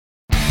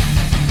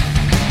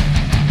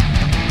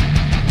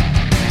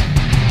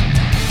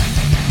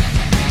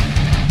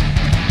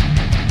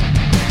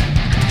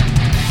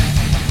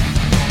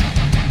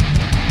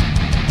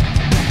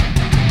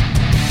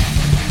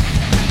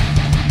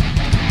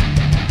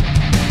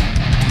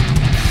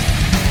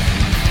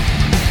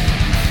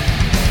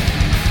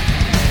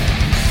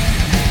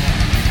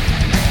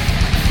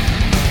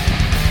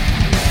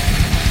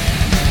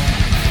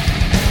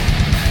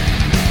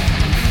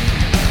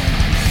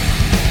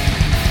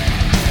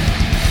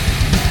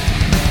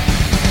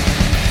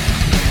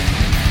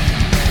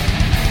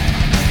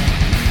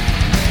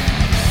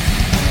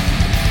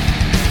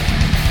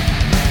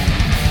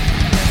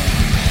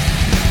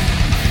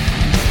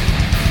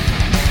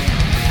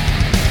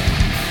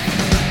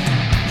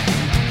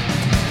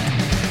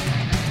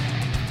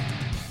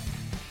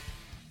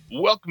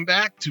welcome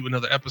back to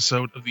another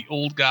episode of the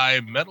Old Guy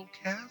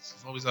Metalcast.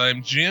 As always,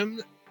 I'm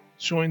Jim,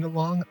 joined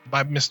along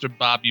by Mr.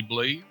 Bobby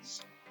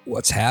Blaze.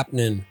 What's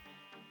happening?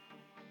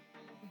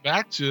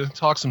 Back to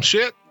talk some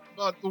shit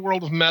about the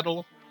world of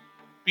metal,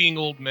 being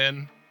old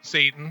men,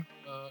 Satan,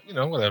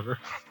 whatever.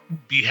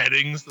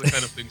 Beheadings, the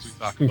kind of things we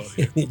talk about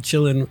here.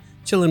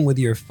 chilling with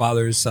your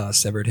father's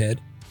severed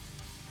head.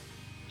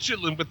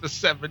 Chilling with the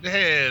severed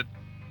head.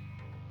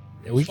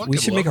 Yeah, we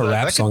should make a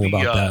rap song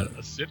about that.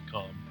 A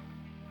sitcom,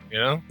 you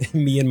know?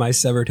 Me and my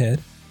severed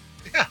head.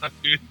 Yeah,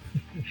 dude.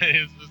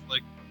 It's just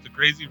like the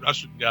crazy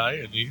Russian guy,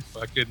 and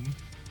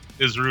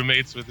his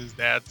roommates with his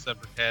dad's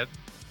severed head.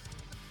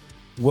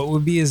 What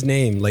would be his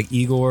name? Like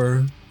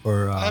Igor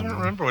or? I don't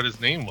remember what his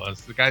name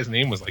was. The guy's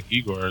name was like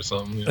Igor or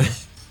something. You know?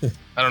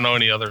 I don't know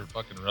any other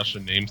fucking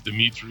Russian names.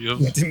 Dmitry.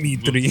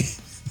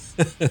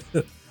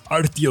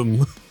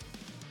 Artyom.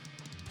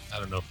 I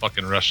don't know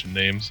fucking Russian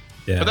names.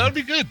 Yeah. But that would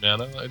be good, man.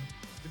 I think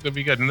that'd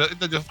be good. And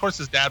of course,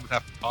 his dad would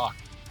have to talk.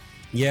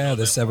 Yeah,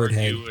 the severed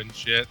head. And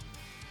shit.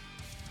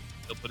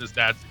 He'll put his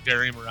dad to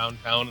carry him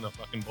around town in a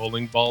fucking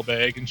bowling ball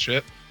bag and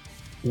shit.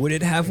 Would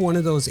it have one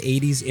of those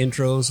 80s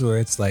intros where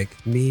it's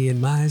like, me and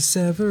my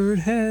severed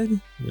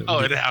head? Oh,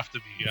 it'd have to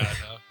be, yeah.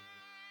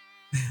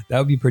 That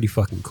would be pretty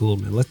fucking cool,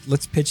 man.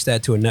 Let's pitch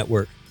that to a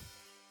network.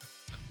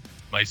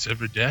 My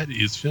Severed Dad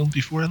is filmed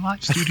before a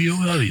live studio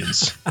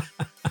audience.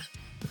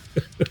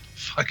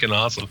 Fucking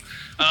awesome.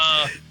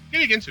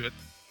 Getting into it,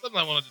 something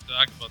I wanted to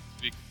talk about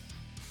this week.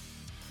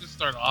 Just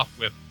start off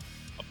with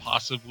a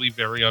possibly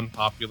very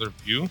unpopular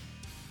view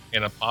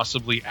and a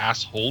possibly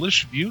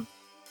asshole-ish view.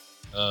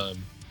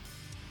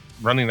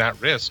 Running that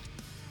risk.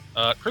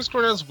 Chris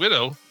Cornell's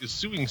widow is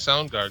suing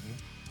Soundgarden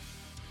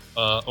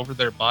over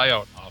their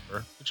buyout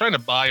offer. They're trying to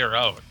buy her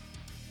out.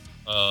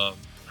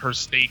 Her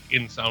stake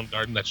in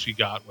Soundgarden that she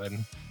got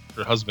when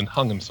her husband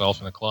hung himself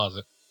in a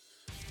closet.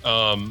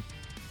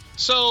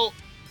 So,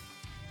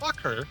 fuck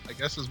her, I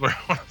guess is where I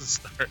want to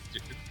start,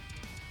 dude.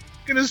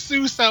 Gonna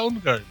sue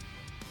Soundgarden.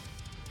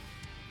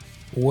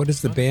 What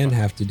does the band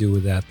have to do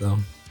with that, though?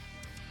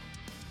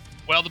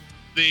 Well,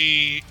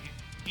 he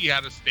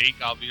had a stake,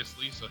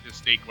 obviously, so his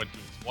stake went to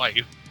his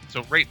wife.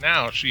 So right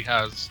now, she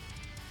has,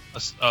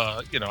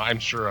 I'm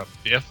sure a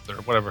fifth or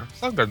whatever.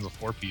 Soundgarden's a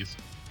 4-piece.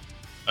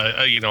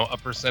 A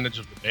percentage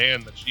of the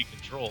band that she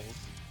controls.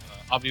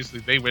 Obviously,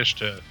 they wish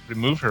to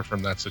remove her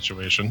from that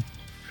situation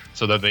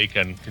so that they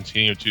can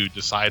continue to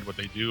decide what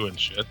they do and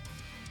shit.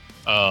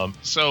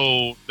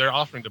 So they're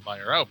offering to buy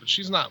her out, but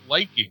she's not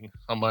liking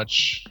how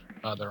much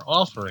they're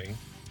offering.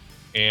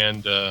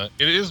 And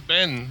it has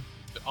been,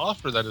 the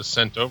offer that is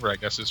sent over, I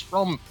guess, is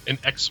from an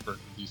expert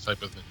in these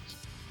type of things.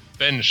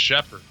 Ben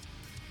Shepherd,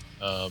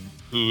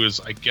 who is,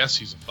 I guess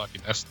he's a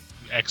fucking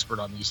expert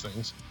on these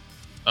things.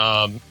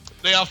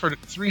 They offered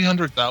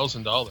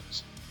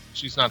 $300,000.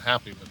 She's not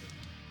happy with it.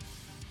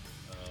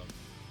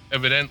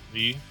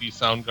 Evidently, the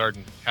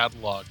Soundgarden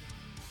catalog,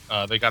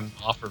 they got an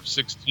offer of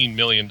 $16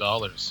 million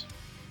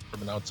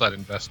from an outside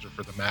investor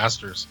for the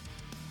masters.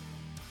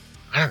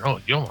 I don't know.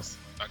 You almost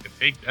fucking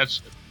take that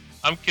shit.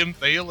 I'm Kim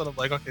Thale, and I'm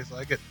like, okay, so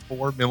I get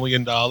 $4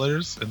 million,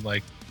 and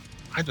like,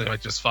 I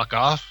might just fuck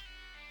off.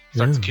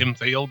 Start the Kim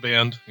Thale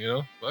band,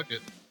 fuck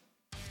it.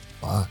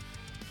 Fuck.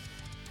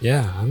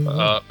 Yeah. I don't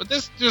know. But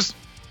this just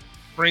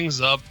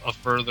brings up a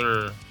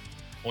further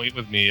point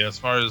with me as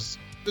far as,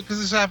 because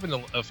this happened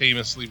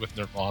famously with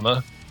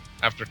Nirvana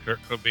after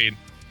Kurt Cobain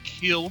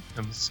killed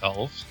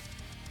himself.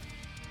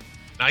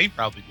 Now he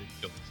probably did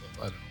kill himself.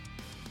 I don't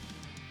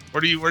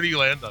know. Where do you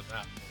land on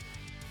that?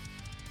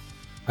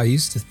 I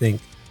used to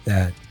think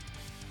that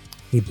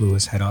he blew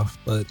his head off,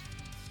 but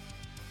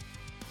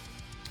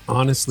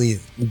honestly,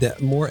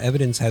 more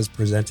evidence has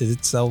presented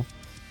itself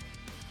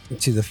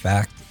to the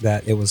fact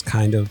that it was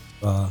kind of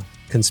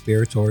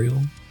conspiratorial.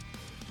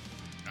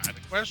 Kind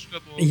of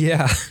questionable.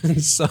 Yeah,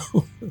 so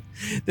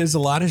there's a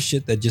lot of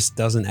shit that just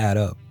doesn't add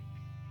up.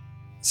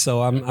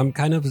 So I'm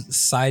kind of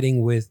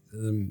siding with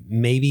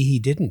maybe he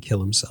didn't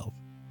kill himself.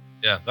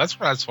 Yeah, that's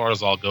as far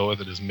as I'll go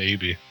with it, is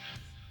maybe.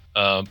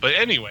 But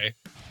anyway,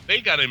 they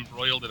got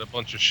embroiled in a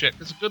bunch of shit.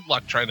 It's good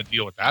luck trying to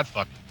deal with that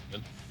fucking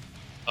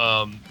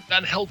woman.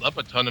 That held up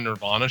a ton of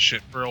Nirvana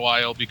shit for a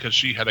while because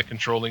she had a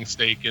controlling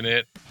stake in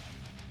it.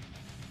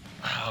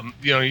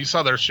 You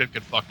saw their shit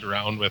get fucked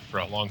around with for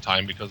a long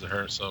time because of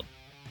her. So,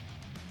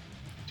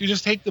 you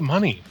just take the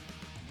money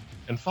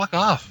and fuck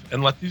off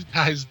and let these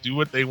guys do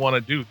what they want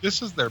to do.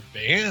 This is their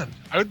band.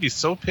 I would be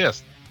so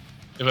pissed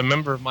if a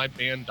member of my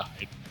band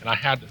died and I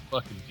had to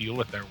fucking deal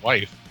with their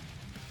wife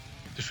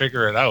to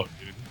figure it out,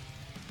 dude.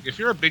 If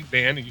you're a big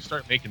band and you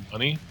start making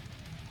money,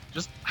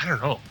 just, I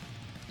don't know.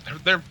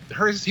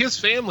 His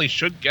family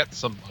should get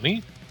some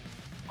money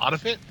out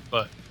of it,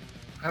 but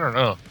I don't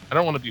know. I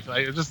don't want to be,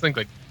 I just think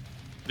like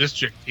this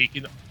chick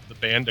taking the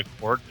band to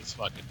court is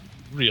fucking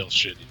real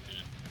shitty, dude.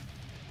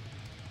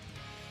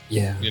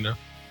 Yeah. Why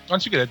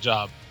don't you get a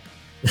job?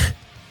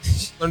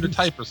 Learn to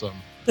type or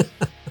something.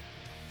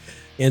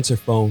 Answer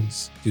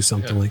phones. Do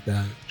something like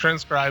that.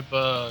 Transcribe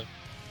fucking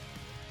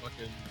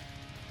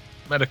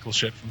medical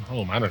shit from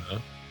home. I don't know.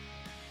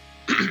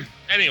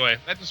 Anyway,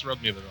 that just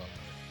rubbed me the wrong way.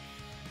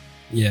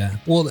 Yeah.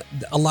 Well,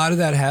 a lot of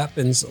that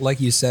happens, like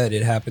you said,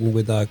 it happened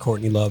with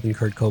Courtney Love and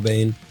Kurt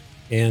Cobain.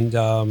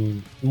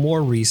 And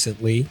more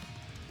recently,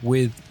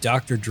 with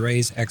Dr.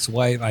 Dre's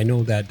ex-wife, I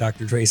know that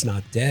Dr. Dre's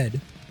not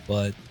dead,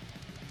 but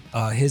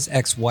his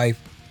ex-wife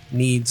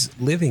needs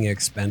living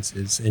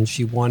expenses, and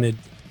she wanted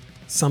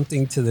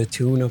something to the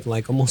tune of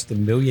like almost $1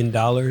 million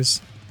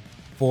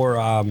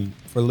for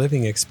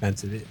living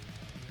expenses.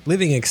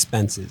 Living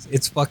expenses.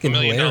 It's fucking $1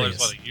 million, hilarious.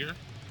 what, a year?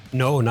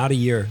 No, not a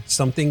year.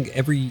 Something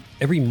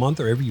every month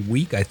or every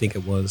week, I think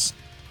it was.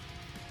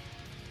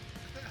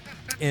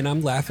 And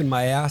I'm laughing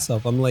my ass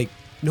off. I'm like,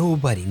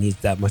 nobody needs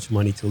that much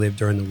money to live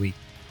during the week.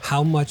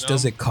 How much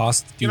does it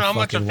cost to do you know how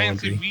much a fucking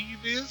fancy laundry?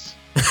 weave is?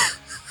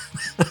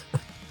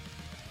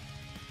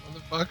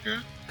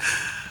 Motherfucker.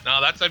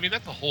 No, that's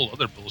a whole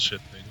other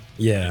bullshit thing.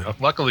 Yeah. You know,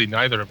 luckily,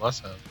 neither of us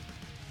have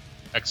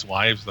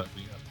ex-wives that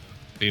we have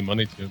to pay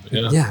money to. But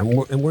Yeah,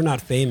 and we're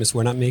not famous.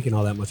 We're not making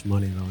all that much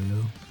money, though, you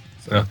know?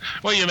 So, Yeah.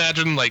 Well, you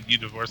imagine like you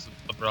divorce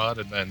abroad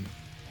and then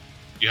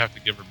you have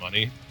to give her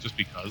money just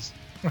because.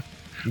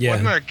 yeah. What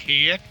an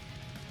archaic,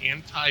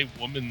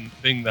 anti-woman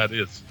thing that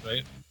is,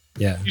 right?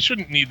 Yeah. You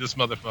shouldn't need this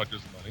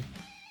motherfucker's money,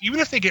 even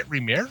if they get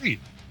remarried,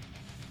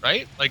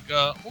 right? Like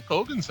Hulk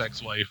Hogan's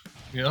ex-wife,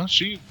 you know,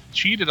 she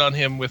cheated on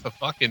him with a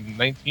fucking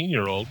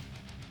 19-year-old,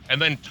 and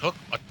then took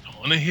a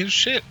ton of his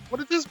shit.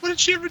 What did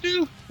she ever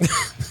do?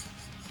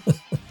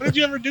 What did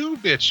you ever do,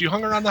 bitch? You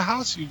hung around the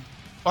house. You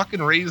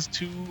fucking raised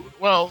two.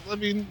 Well, I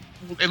mean,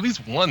 at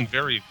least one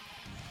very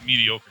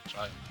mediocre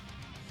child.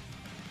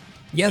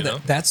 Yeah,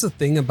 that's the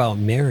thing about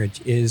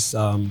marriage is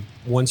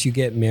once you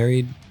get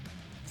married,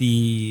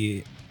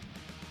 the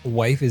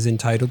wife is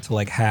entitled to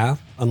like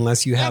half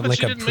unless you have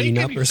like a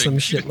prenup or some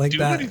shit like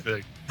that.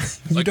 Anything.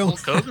 You Like don't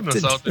Hulk Hogan was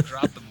have out there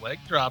dropping leg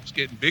drops,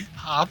 getting big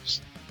pops,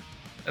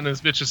 and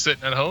this bitch is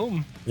sitting at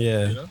home.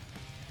 Yeah. You know?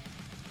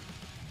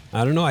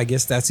 I don't know. I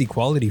guess that's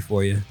equality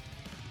for you.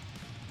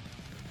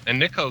 And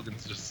Nick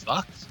Hogan's just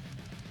sucks.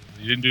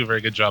 He didn't do a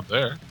very good job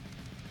there.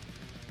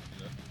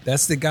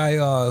 That's the guy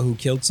who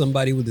killed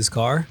somebody with his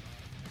car?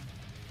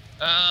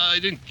 I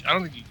don't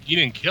think he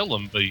didn't kill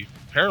him, but he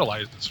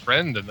paralyzed his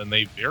friend, and then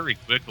they very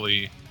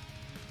quickly,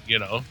 you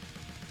know,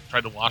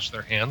 tried to wash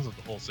their hands of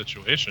the whole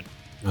situation.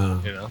 You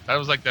know, that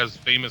was like that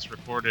famous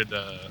recorded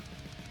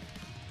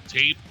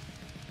tape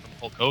from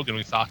Hulk Hogan. We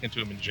was talking to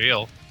him in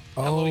jail.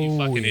 Oh, you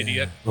fucking yeah.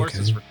 idiot! Of course, Okay.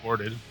 it's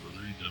recorded.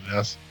 You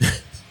dumbass.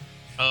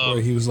 Or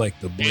he was like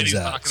the and he's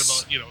talking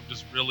Blizzax. about, you know,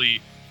 just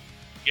really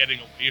getting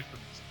away from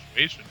the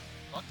situation.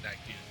 Fuck that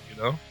kid,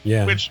 you know.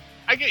 Yeah. Which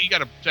I get, you got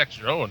to protect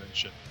your own and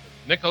shit.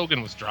 But Nick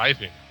Hogan was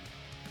driving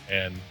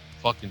and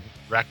fucking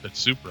wrecked a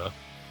Supra,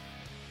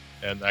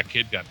 and that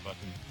kid got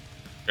fucking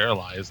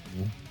paralyzed.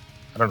 And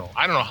I don't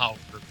know how.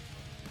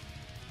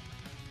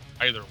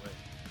 Either way.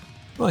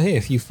 Well, hey,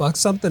 if you fuck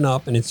something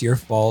up and it's your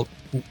fault,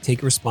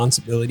 take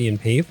responsibility and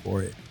pay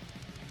for it.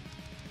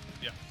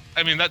 Yeah,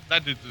 I mean that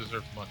dude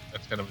deserves money.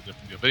 That's kind of a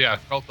different deal. But yeah,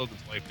 Hulk Hogan's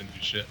wife didn't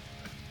do shit.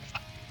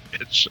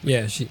 Bitch.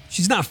 Yeah,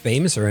 she's not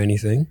famous or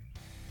anything.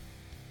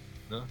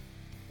 No.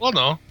 Well,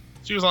 no.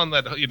 She was on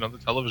that, you know, the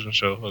television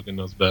show Hogan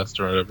Knows Best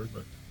or whatever.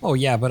 But Oh,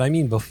 yeah, but I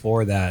mean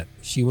before that,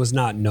 she was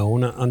not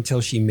known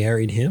until she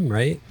married him,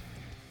 right?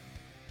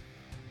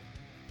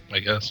 I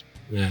guess.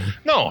 Yeah.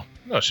 No,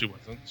 she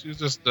wasn't. She was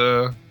just,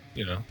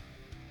 you know,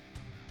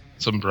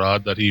 some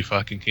broad that he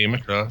fucking came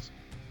across.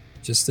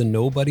 Just a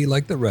nobody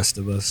like the rest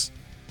of us.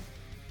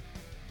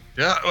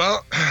 Yeah,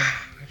 well,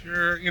 if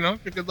you're a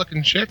good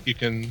looking chick, you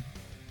can,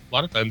 a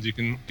lot of times you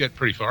can get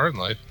pretty far in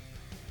life.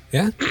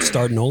 Yeah,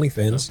 start an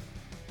OnlyFans.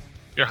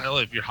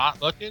 If you're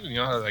hot looking and you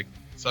know how to like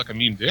suck a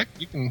mean dick,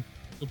 you can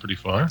go pretty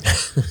far.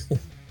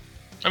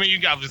 I mean, you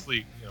can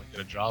obviously,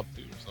 get a job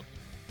too or something.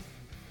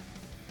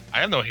 I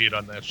have no hate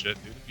on that shit,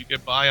 dude. If you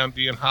get by on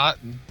being hot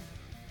and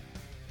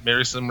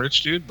marry some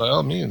rich dude, by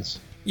all means.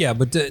 Yeah,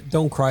 but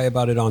don't cry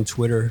about it on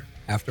Twitter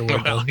after we're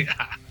Well, done.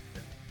 yeah.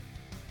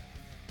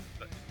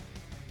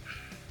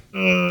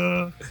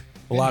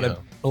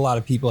 A lot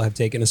of people have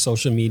taken to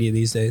social media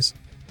these days.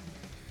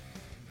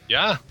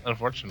 Yeah,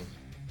 unfortunately.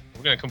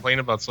 We're gonna complain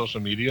about social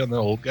media on the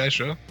old guy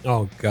show.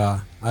 Oh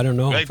god, I don't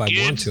know Like if I want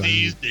kids to.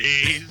 these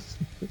days.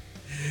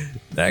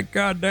 That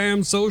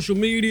goddamn social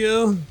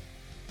media.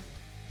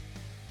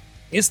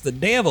 It's the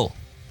devil.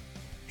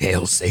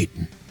 Hail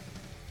Satan.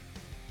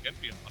 Can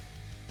be a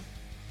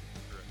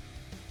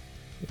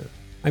lot.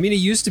 I mean, it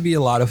used to be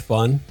a lot of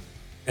fun,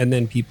 and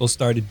then people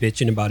started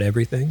bitching about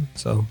everything.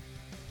 So,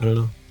 I don't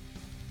know.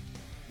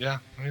 Yeah,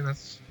 I mean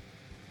that's.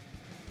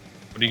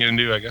 What are you gonna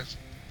do? I guess.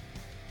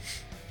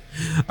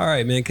 All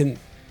right, man.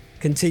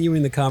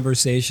 Continuing the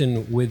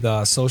conversation with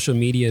social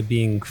media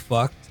being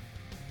fucked,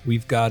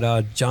 we've got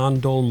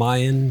John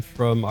Dolmayan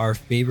from our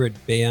favorite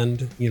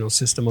band,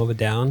 System of a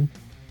Down,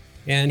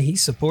 and he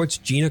supports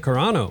Gina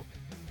Carano.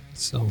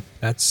 So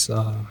that's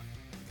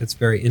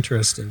very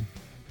interesting.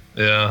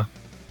 Yeah,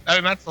 I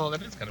mean that's all.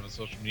 That is kind of a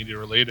social media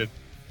related.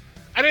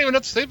 I don't even know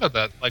what to say about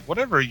that. Like,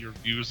 whatever your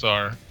views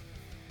are,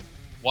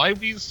 why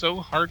be so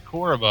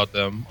hardcore about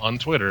them on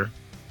Twitter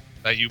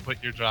that you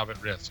put your job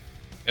at risk?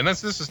 And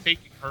this is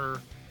taking her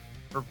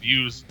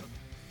views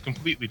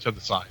completely to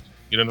the side.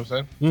 You know what I'm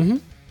saying? Mm-hmm.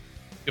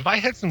 If I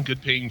had some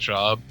good paying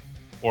job,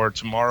 or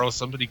tomorrow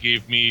somebody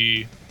gave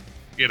me,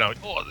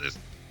 this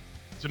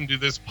to do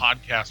this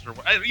podcast or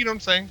what, you know what I'm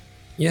saying?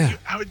 Yeah.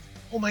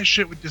 All my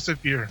shit would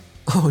disappear.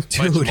 Oh,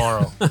 by dude.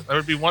 tomorrow. There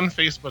would be one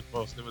Facebook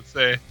post that would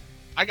say,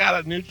 I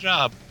got a new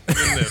job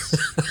doing this.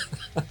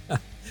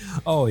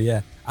 Oh,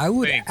 yeah. I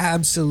would Thanks.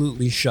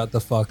 absolutely shut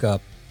the fuck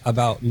up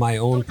about my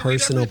own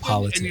personal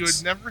politics. And you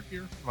would never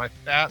hear from my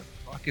fat,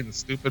 fucking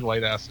stupid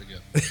white ass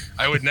again.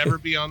 I would never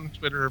be on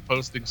Twitter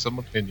posting some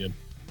opinion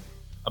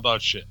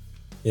about shit.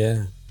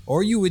 Yeah.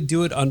 Or you would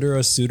do it under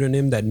a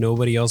pseudonym that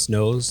nobody else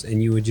knows,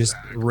 and you would just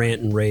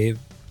rant and rave.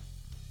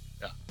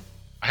 Yeah.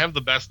 I have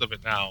the best of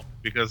it now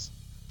because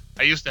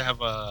I used to have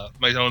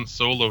my own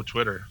solo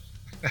Twitter.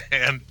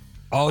 And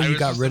you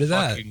got rid of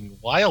that? Fucking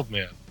wild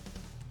man.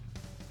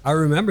 I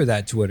remember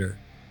that Twitter.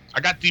 I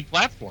got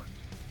deplatformed.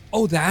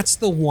 Oh, that's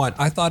the one.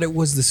 I thought it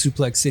was the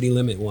Suplex City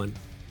Limit one.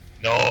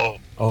 No.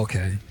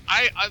 Okay.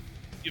 I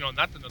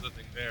that's another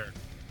thing there.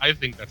 I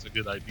think that's a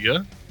good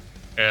idea.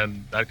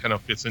 And that kind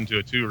of fits into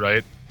it too,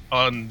 right?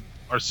 On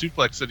our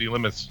Suplex City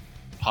Limits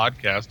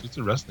podcast, it's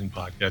a wrestling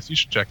podcast. You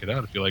should check it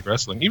out if you like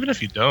wrestling. Even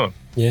if you don't.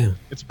 Yeah.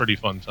 It's a pretty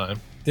fun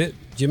time.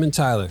 Jim and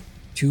Tyler,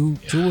 two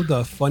of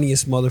the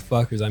funniest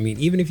motherfuckers. I mean,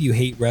 even if you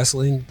hate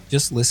wrestling,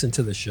 just listen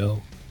to the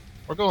show.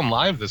 We're going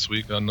live this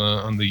week on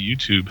the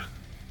YouTube.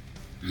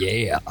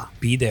 Yeah.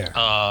 Be there.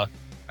 I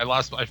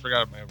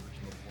forgot my original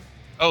point.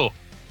 Oh,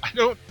 I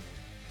don't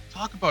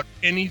talk about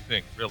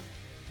anything, really.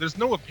 There's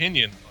no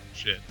opinion on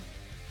shit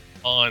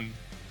on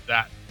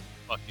that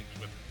fucking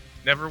Twitter.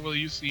 Never will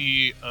you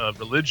see a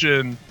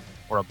religion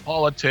or a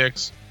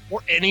politics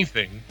or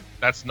anything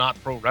that's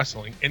not pro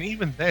wrestling. And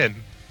even then,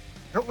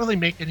 I don't really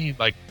make any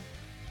like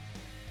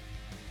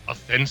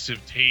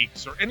offensive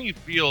takes or any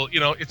real,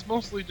 it's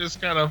mostly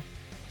just kind of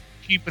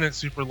keeping it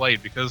super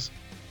light because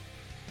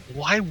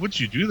why would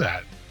you do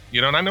that?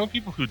 And I know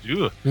people who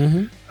do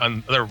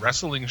on their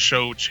wrestling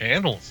show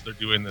channels, they're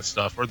doing this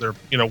stuff or their,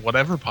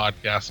 whatever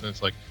podcast. And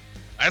it's like,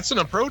 that's an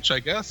approach, I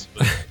guess.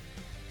 But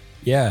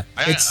yeah.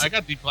 I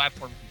got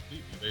deplatformed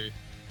completely. They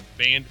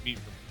banned me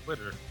from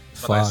Twitter,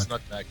 but I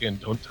snuck back in.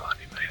 Don't tell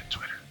anybody on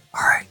Twitter.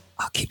 All right.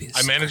 I'll keep it.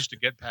 I managed to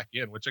get back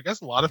in, which I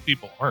guess a lot of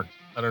people aren't.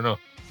 I don't know.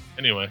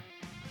 Anyway.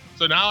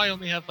 So now I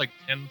only have like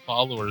 10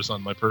 followers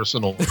on my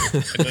personal one,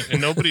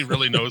 and nobody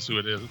really knows who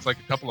it is. It's like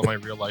a couple of my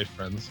real life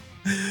friends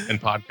and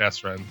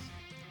podcast friends.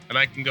 And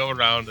I can go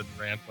around and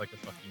rant like a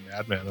fucking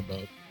madman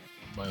about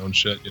my own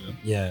shit,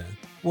 Yeah.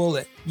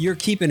 Well, you're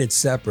keeping it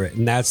separate,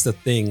 and that's the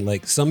thing.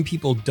 Like, some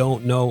people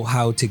don't know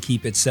how to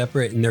keep it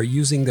separate, and they're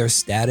using their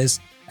status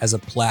as a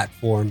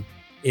platform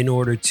in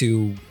order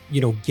to,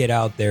 get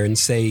out there and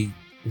say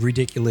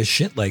ridiculous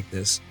shit like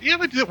this. Yeah,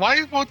 but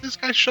why won't this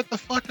guy shut the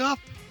fuck up?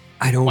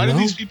 I don't know. Why do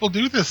these people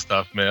do this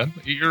stuff, man?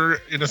 You're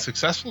in a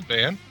successful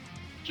band.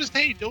 Just,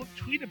 hey, don't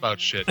tweet about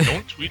shit.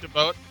 Don't tweet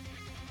about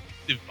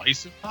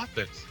divisive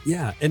topics.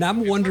 Yeah, and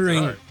I'm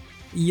wondering,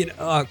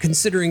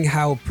 considering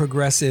how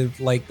progressive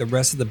like the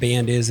rest of the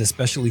band is,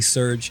 especially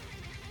Serge,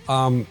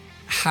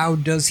 how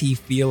does he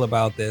feel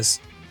about this?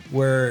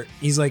 Where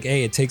he's like,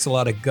 hey, it takes a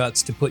lot of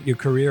guts to put your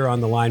career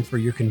on the line for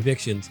your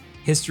convictions.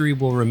 History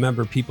will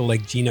remember people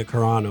like Gina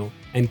Carano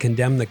and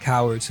condemn the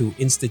cowards who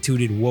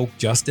instituted woke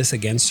justice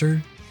against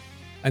her.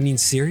 I mean,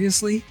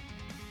 seriously?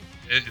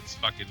 It's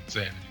fucking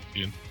insanity,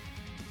 dude.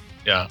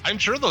 Yeah, I'm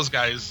sure those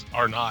guys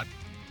are not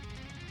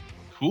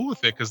cool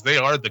with it because they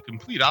are the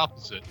complete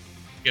opposite,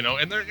 And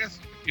I guess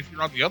if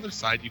you're on the other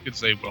side, you could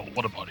say, well,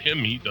 what about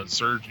him? He does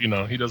Surge,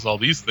 he does all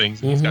these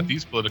things. And he's got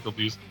these political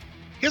views.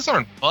 His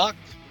aren't fucked.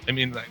 I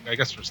mean, I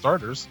guess for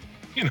starters,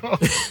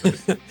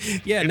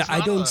 Yeah, no,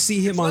 I don't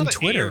see him on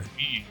Twitter.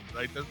 B,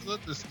 right? There's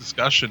not this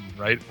discussion,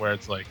 right, where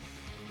it's like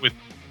with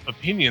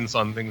opinions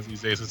on things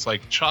these days, it's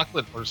like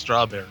chocolate or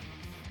strawberry.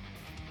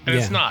 And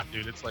it's not,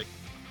 dude. It's like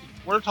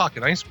we're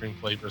talking ice cream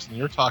flavors and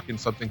you're talking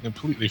something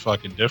completely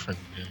fucking different.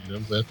 You know what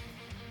I'm saying?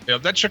 Yeah,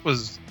 if that chick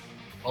was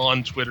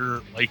on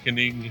Twitter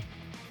likening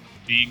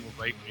being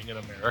right wing in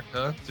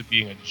America to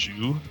being a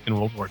Jew in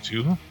World War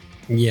II.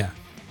 Yeah.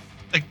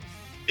 Like,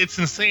 it's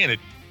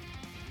insanity.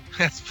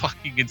 That's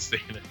fucking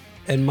insanity.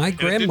 And my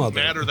grandmother.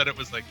 It didn't matter that it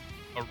was like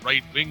a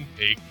right wing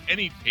take,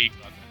 any take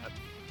on that.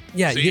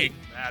 Yeah, saying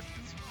that is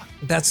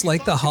that's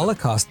like the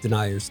Holocaust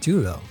deniers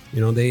too, though.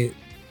 They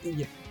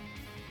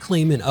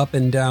claiming up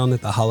and down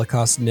that the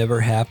Holocaust never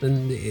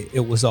happened.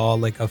 It was all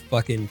like a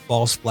fucking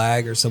false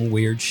flag or some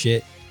weird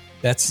shit.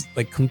 That's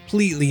like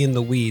completely in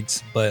the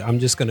weeds, but I'm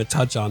just going to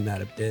touch on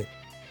that a bit.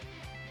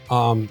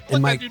 And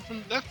that dude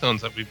from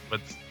Deftones that we've been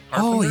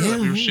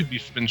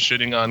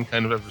shitting on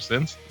kind of ever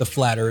since. The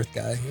flat Earth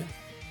guy. Yeah.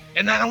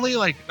 And not only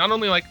like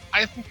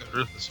I think the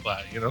Earth is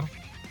flat,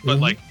 but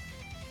like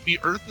the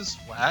Earth is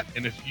flat,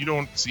 and if you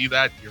don't see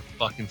that, you're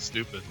fucking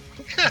stupid.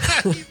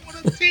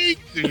 What a take,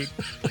 dude!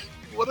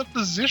 What a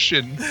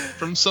position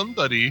from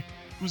somebody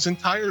whose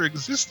entire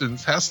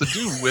existence has to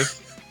do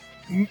with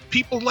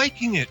people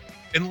liking it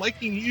and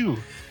liking you.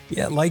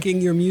 Yeah,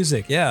 liking your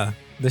music. Yeah.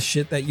 the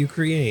shit that you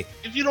create.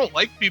 If you don't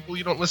like people,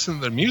 you don't listen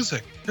to their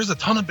music. There's a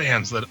ton of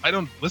bands that I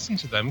don't listen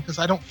to them because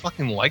I don't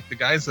fucking like the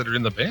guys that are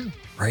in the band.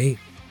 Right.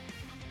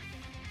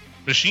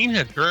 Machine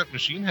Head, current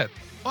Machine Head.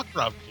 Fuck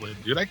Rob Flynn,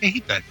 dude. I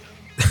hate that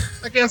guy.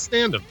 I can't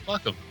stand him.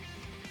 Fuck him.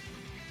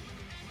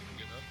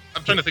 You know?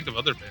 I'm trying to think of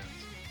other bands.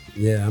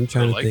 Yeah, I'm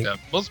trying to like think. that.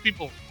 Most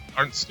people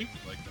aren't stupid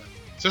like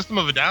that. System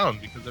of a Down,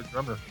 because their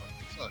drummer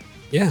fucking sucks.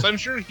 Yeah. So I'm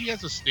sure he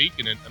has a stake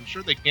in it. I'm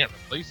sure they can't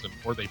replace him,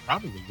 or they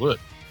probably would.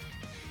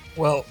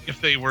 Well,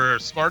 If they were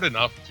smart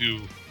enough to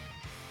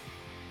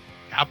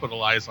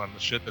capitalize on the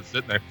shit that's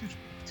sitting there.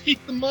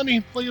 Take the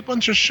money, play a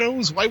bunch of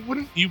shows. Why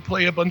wouldn't you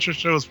play a bunch of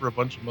shows for a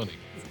bunch of money?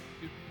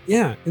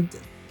 yeah,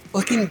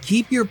 fucking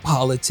keep your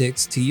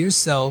politics to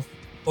yourself,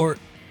 or,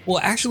 well,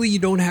 actually, you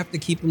don't have to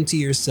keep them to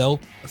yourself.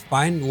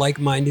 Find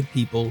like-minded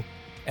people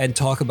and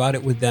talk about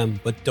it with them,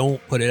 but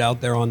don't put it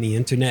out there on the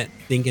internet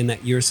thinking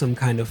that you're some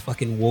kind of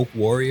fucking woke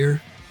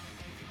warrior.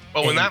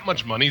 But when And- that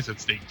much money's at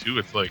stake too,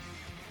 it's like,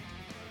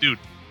 dude,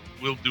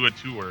 we'll do a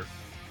tour.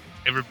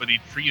 Everybody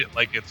treat it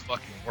like it's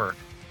fucking work.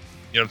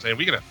 You know what I'm saying?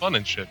 We can have fun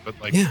and shit, but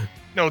like, Yeah,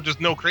 just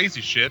no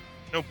crazy shit,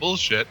 no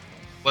bullshit.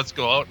 Let's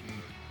go out and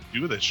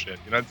do this shit.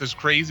 You know, it's just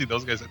crazy.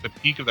 Those guys at the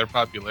peak of their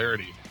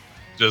popularity,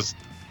 just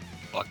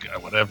fuck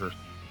whatever.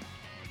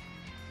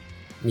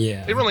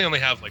 yeah. They really only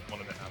have like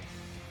 1.5.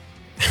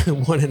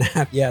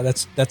 1.5. Yeah,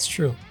 that's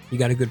true. You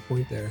got a good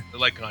point there. They're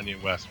like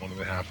Kanye West,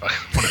 1.5.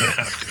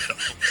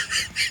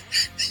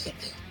 1.5.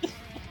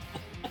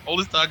 All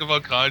this talk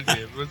about Kanye.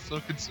 Everyone's so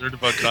concerned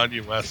about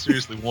Kanye West.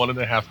 Seriously,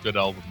 1.5 good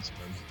albums,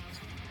 man.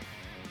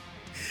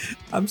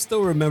 I'm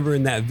still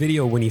remembering that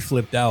video when he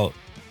flipped out.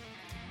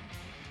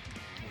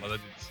 Well,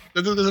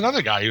 there's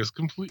another guy who's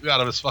completely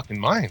out of his fucking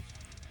mind.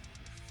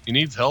 He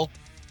needs help.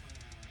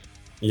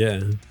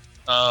 Yeah.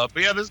 But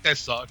yeah, this guy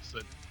sucks.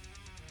 And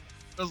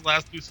those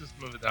last 2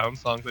 System of a Down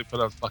songs they put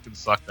out fucking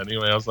sucked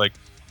anyway. I was like,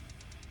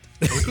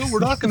 oh, we're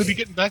not going to be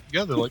getting back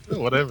together. Like, oh,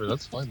 whatever,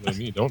 that's fine by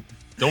me. Don't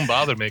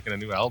bother making a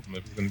new album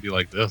if it's going to be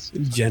like this.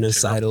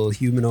 Genocidal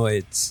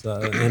humanoids.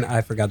 And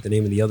I forgot the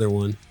name of the other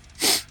one.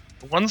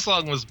 One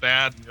song was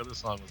bad, and the other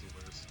song was the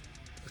worst.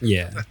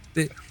 Yeah.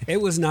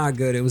 It was not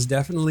good. It was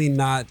definitely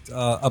not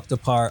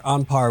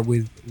on par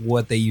with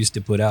what they used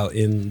to put out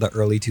in the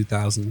early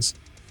 2000s.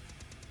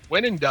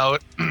 When in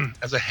doubt,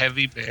 as a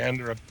heavy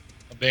band or a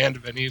band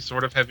of any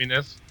sort of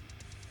heaviness,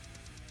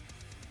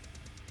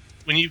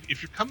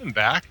 if you're coming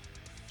back,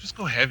 just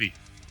go heavy.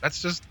 Let's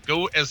just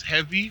go as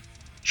heavy.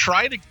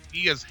 Try to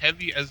be as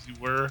heavy as you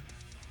were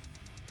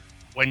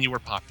when you were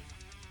popular.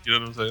 You know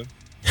what I'm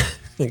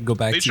saying? Go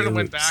back They to should your have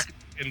went roots. back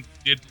and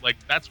did like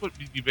that's what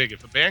would be big.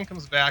 If a band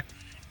comes back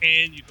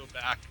and you go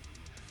back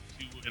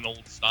to an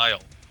old style,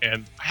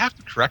 and I have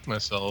to correct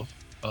myself.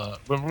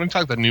 When we're going to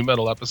talk the new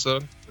metal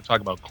episode, we're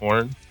talking about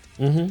Korn,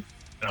 Mm-hmm. and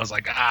I was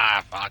like,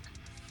 fuck.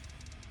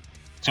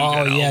 2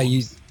 Oh, good yeah.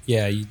 albums.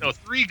 You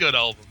 3 good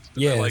albums.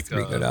 But yeah, they're like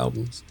 3 good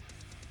albums.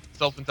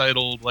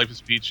 Self-Entitled, Life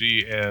is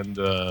Peachy, and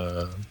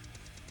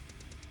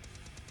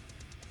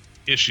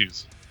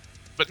Issues.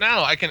 But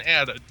now I can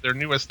add their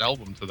newest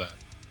album to that.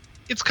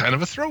 It's kind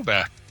of a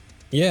throwback.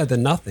 Yeah, the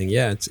Nothing.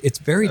 Yeah, it's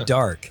very Yeah.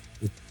 dark.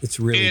 It's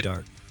really It-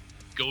 dark.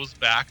 Goes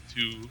back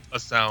to a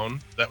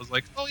sound that was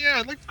like, oh yeah,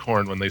 I liked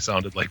Korn when they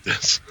sounded like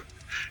this.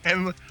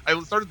 And I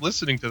started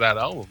listening to that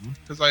album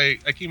because I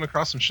came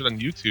across some shit on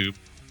YouTube,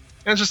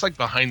 and it's just like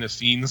behind the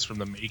scenes from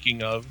the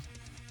making of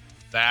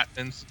that.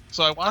 And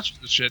so I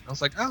watched the shit, and I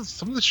was like, oh,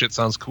 some of the shit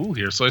sounds cool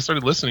here. So I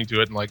started listening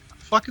to it, and like, I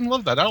fucking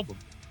love that album.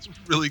 It's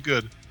really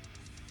good.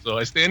 So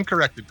I stand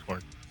corrected,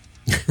 Korn.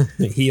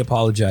 He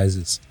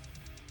apologizes.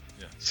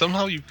 Yeah.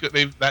 Somehow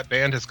that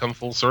band has come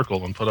full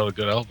circle and put out a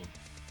good album.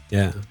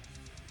 Yeah.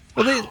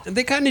 Well,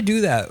 they kind of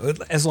do that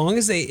as long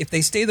as if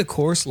they stay the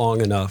course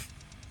long enough.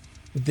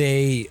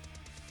 They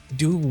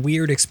do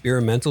weird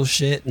experimental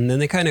shit, and then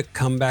they kind of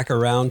come back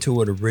around to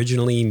what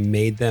originally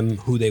made them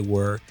who they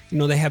were. You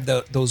know, they have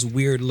those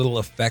weird little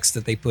effects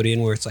that they put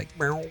in where it's like,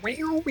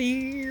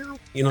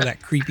 you know,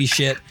 that creepy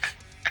shit.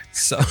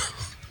 So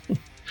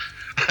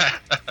I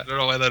don't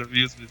know why that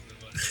amused me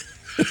so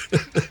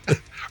much.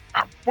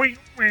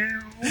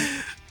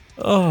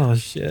 oh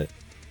shit.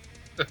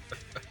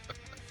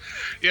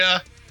 Yeah,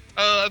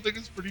 I think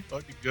it's pretty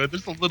fucking good.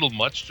 There's a little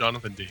much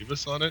Jonathan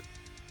Davis on it.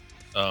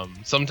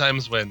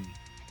 Sometimes when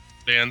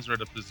bands are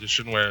at a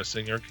position where a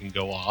singer can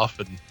go off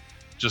and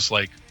just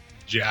like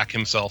jack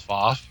himself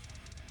off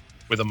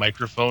with a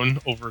microphone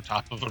over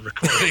top of a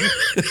recording,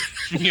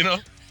 you know,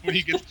 when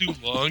he gets too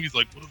long, he's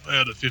like, what if I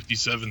had a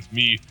 57th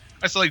me?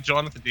 I saw like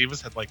Jonathan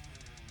Davis had like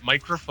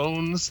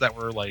microphones that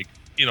were like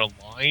in a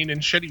line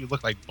and shit. He would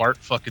look like Bart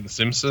fucking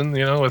Simpson,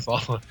 you know, with all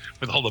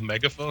the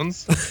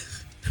megaphones.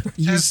 Are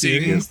you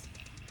serious?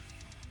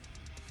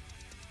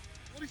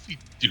 What is he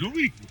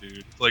doing, dude?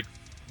 It's like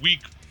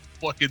week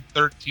fucking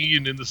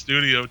 13 in the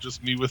studio,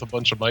 just me with a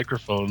bunch of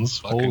microphones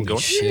fucking Holy going.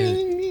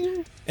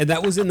 shit. And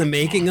that was in the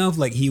making of,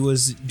 like, he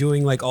was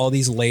doing like all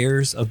these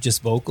layers of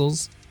just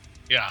vocals.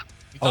 Yeah.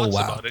 He Oh, talks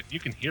wow. about it. You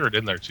can hear it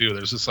in there too.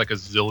 There's just like a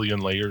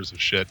zillion layers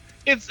of shit.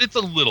 It's a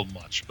little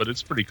much, but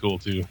it's pretty cool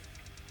too,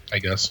 I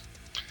guess.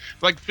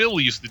 Like Phil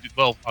used to do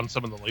well on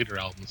some of the later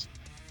albums,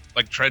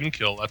 like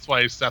Trendkill. That's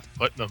why Seth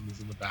Putnam is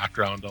in the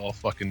background, all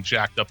fucking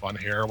jacked up on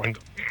heroin,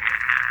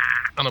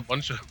 on a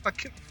bunch of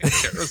fucking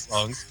Pantera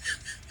songs,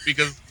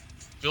 because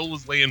Phil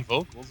was laying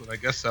vocals, and I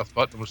guess Seth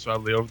Putnam was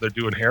probably over there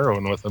doing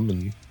heroin with him,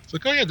 and it's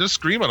like, oh yeah, just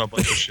scream on a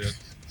bunch of shit.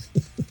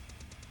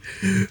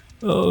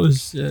 Oh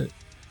shit!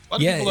 A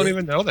lot of people don't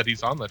even know that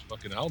he's on that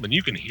fucking album, and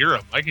you can hear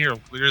him. I can hear him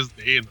clear as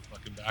day in the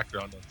fucking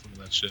background on some of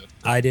that shit.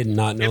 I did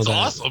not know it's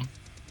that. It's awesome.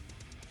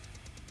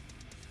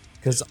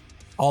 Because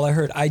all I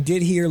heard, I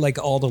did hear like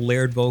all the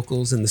layered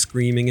vocals and the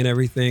screaming and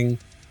everything,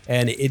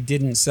 and it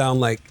didn't sound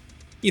like,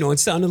 it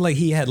sounded like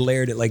he had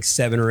layered it like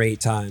 7 or 8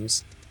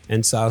 times.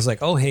 And so I was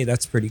like, oh, hey,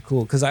 that's pretty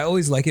cool. Because I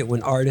always like it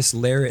when artists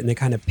layer it and they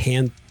kind of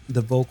pan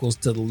the vocals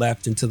to the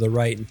left and to the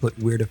right and put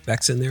weird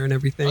effects in there and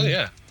everything. Oh,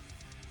 yeah.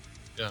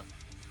 Yeah.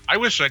 I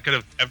wish I could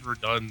have ever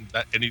done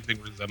that,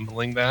 anything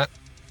resembling that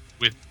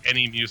with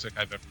any music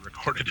I've ever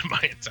recorded in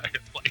my entire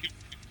life.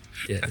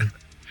 Yeah.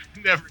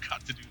 Never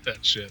got to do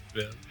that shit,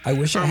 man. I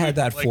wish I had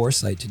that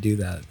foresight to do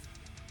that.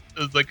 It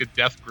was like a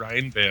death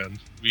grind band.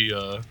 We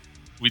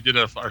did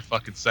our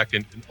fucking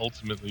second and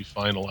ultimately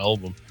final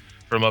album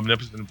from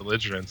Omnipotent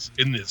Belligerence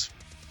in this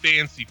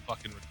fancy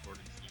fucking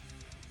recording studio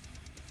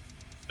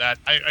that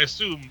I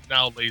assume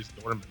now lays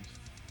dormant,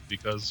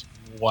 because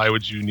why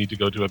would you need to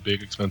go to a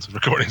big expensive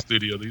recording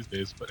studio these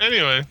days? But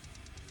anyway,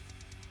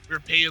 we were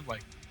paying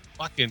like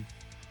fucking,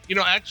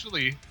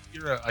 actually,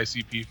 you're an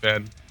ICP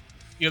fan.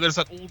 There's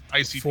that old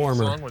ICP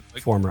song with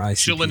like former ICP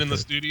chilling in the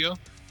studio.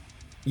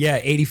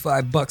 Yeah,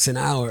 $85 an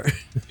hour.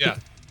 Yeah,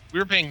 we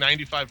were paying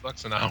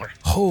 $95 an hour.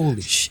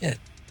 Holy shit!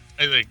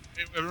 I think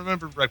I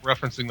remember like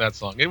referencing that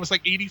song. It was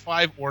like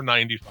 85 or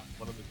 95,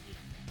 one of the two,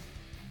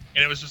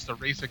 and it was just a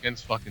race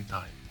against fucking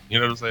time. You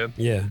know what I'm saying?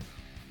 Yeah.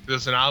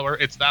 There's an hour.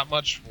 It's that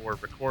much for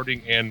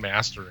recording and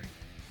mastering,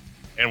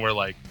 and we're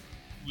like,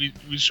 we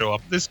show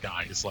up. This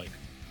guy is like,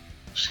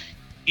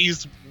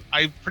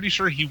 I'm pretty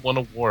sure he won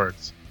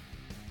awards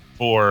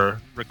for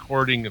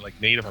recording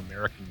like Native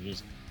American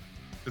music,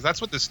 because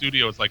that's what the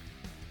studio is like.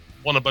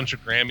 Won a bunch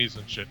of Grammys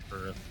and shit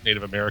for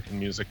Native American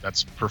music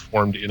that's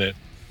performed in it.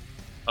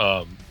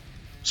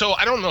 So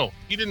I don't know.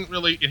 He didn't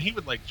really, and he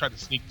would like try to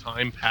sneak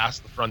time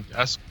past the front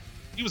desk.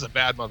 He was a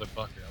bad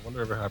motherfucker. I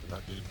wonder what happened to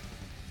that dude.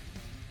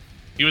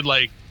 He would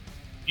like,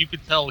 you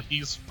could tell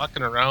he's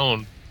fucking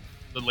around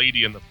the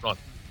lady in the front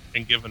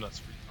and giving us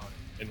free time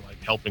and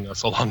like helping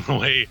us along the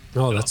way.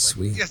 Oh, that's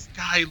sweet. This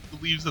guy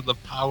believes in the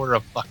power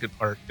of fucking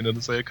art. You know what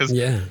I'm saying? Because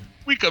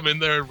we come in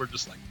there and we're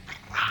just like,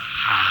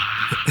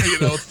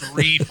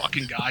 3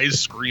 fucking guys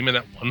screaming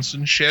at once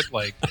and shit.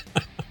 Like,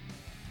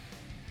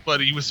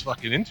 but he was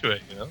fucking into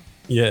it,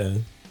 Yeah.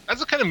 That's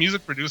the kind of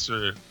music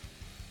producer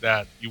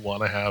that you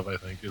want to have, I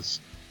think, is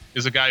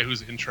a guy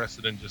who's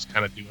interested in just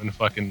kind of doing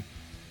fucking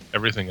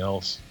everything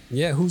else.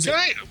 Yeah,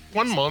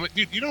 one moment,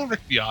 dude, you know who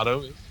Rick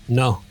Beato is?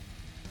 No.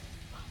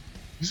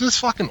 He's this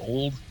fucking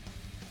old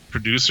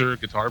producer,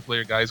 guitar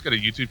player guy. He's got a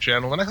YouTube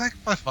channel, and I like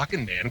a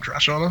fucking man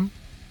crush on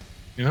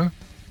him.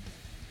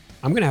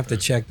 I'm gonna have to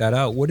check that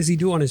out. What does he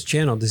do on his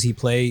channel? Does he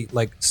play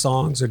like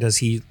songs, or does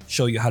he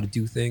show you how to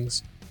do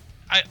things?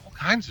 All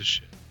kinds of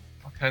shit.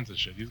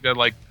 He's got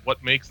like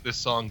what makes this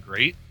song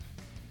great,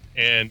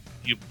 and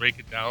you break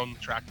it down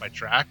track by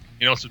track.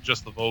 So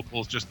just the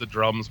vocals, just the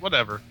drums,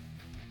 whatever,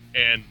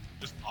 and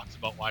just talks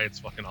about why it's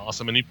fucking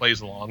awesome, and he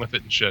plays along with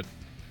it and shit.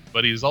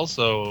 But he's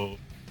also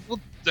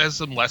does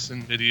some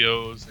lesson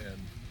videos and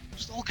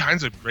just all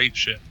kinds of great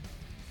shit.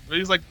 But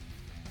he's like,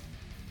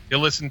 he'll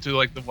listen to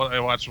like the one I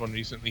watched one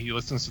recently. He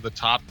listens to the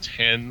top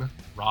 10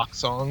 rock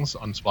songs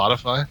on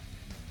Spotify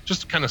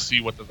just to kind of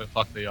see what the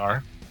fuck they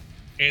are.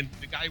 And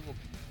the guy will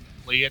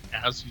play it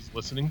as he's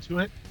listening to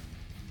it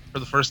for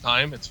the first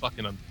time. It's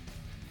fucking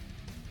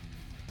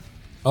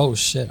Oh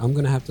shit! I'm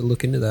gonna have to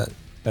look into that.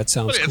 That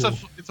sounds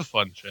cool. It's a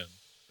fun channel.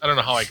 I don't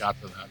know how I got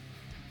to that.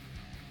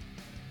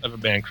 I have a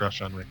band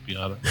crush on Rick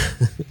Beato.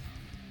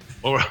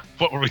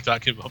 What were we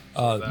talking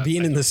about?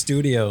 Being in the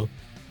studio.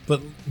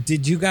 But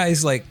did you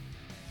guys like?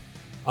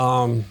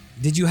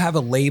 Did you have a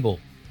label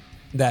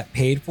that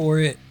paid for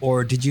it,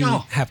 or did you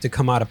have to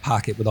come out of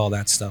pocket with all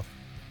that stuff?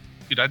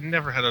 Dude, I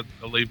never had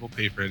a label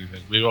pay for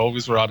anything. We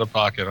always were out of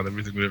pocket on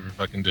everything we ever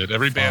fucking did.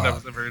 Every band I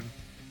was ever in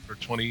for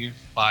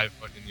 25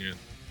 fucking years.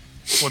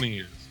 20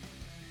 years.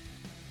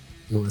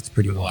 No, that's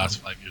pretty wild. The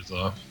last 5 years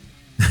off.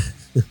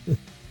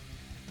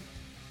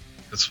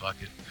 Let's fuck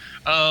it.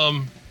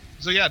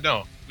 So yeah,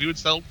 no. We would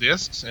sell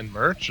discs and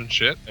merch and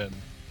shit, and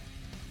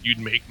you'd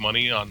make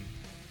money on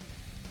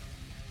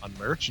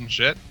merch and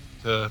shit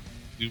to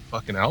do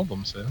fucking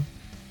albums, man.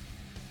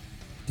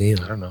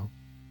 Damn. I don't know.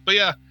 But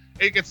yeah,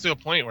 it gets to a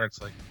point where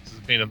it's like, this is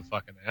a pain in the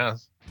fucking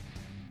ass.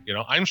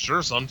 I'm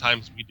sure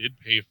sometimes we did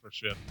pay for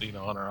shit,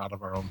 out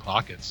of our own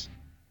pockets.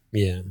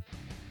 Yeah.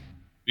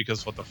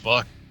 Because what the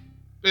fuck?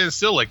 It's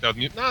still like that.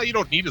 No, you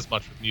don't need as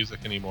much with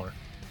music anymore.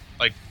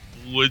 Like,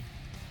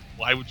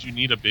 why would you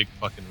need a big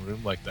fucking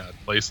room like that,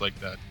 place like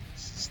that?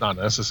 It's not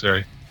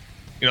necessary.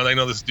 I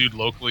know this dude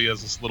locally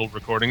has this little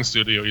recording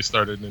studio he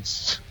started, and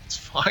it's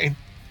fine.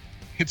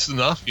 It's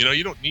enough. You know,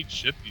 you don't need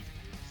shit these days.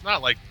 It's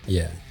not like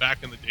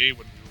back in the day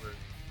when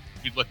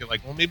we'd look at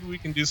like, well, maybe we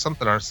can do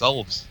something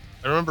ourselves.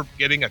 I remember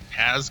getting a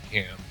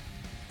Tascam.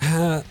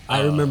 I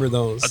remember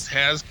those. A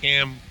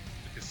Tascam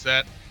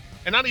cassette,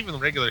 and not even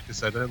regular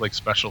cassette, like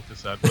special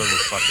cassette, whatever the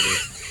fuck it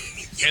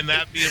is. And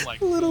that being like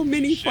little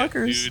mini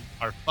fuckers. Dude,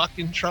 our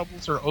fucking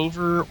troubles are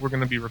over. We're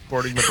gonna be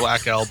recording the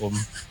Black Album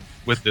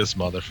with this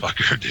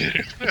motherfucker,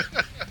 dude.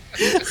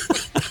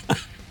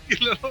 You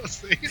know what I'm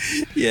saying?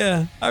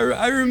 Yeah,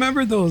 I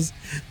remember those.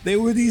 They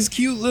were these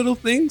cute little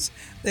things.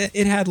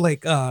 It had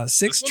like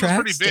 6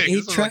 tracks. Pretty big. To 8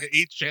 this is tracks. like an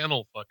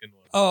 8-channel fucking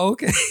one. Oh,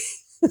 okay.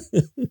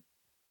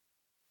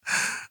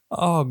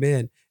 Oh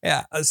man,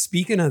 yeah.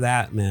 Speaking of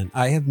that, man,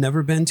 I have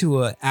never been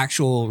to an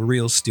actual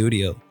real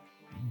studio,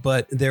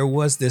 but there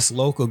was this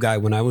local guy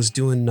when I was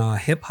doing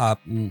hip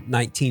hop in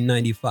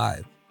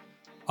 1995,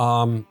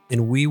 and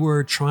we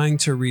were trying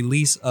to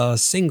release a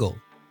single.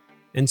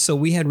 And so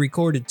we had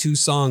recorded 2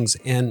 songs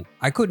and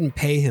I couldn't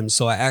pay him.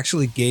 So I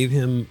actually gave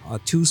him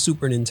 2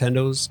 Super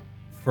Nintendos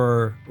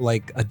for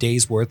like a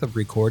day's worth of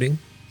recording.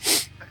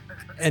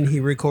 And he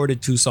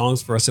recorded 2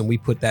 songs for us and we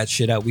put that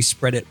shit out. We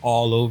spread it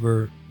all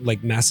over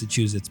like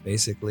Massachusetts,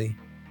 basically.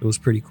 It was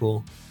pretty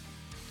cool.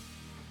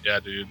 Yeah,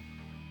 dude.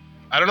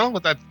 I don't know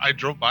what that, I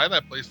drove by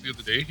that place the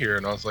other day here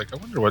and I was like, I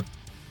wonder what's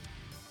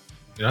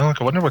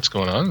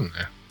going on in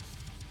there.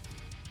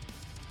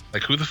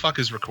 Like, who the fuck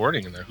is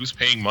recording in there? Who's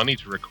paying money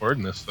to record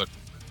in this stuff?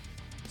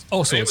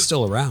 Oh, so it's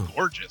still around.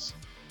 Gorgeous.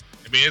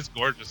 I mean, it's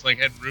gorgeous. Like,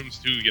 had rooms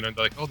too, you know,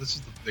 they're like, oh,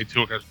 they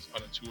took us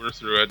on a tour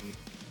through it. And,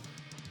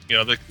 you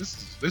know, like,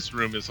 this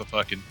room is a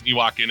fucking, you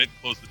walk in it,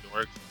 close the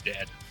door, it's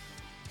dead.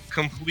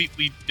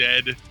 Completely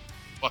dead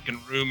fucking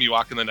room. You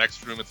walk in the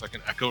next room, it's like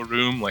an echo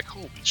room. Like,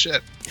 holy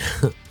shit.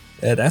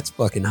 Yeah, that's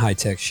fucking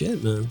high-tech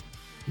shit, man.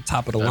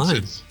 Top of the line.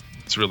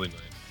 It's really nice.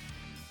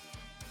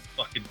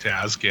 Fucking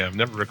Tascam.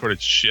 Never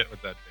recorded shit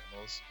with that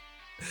demos.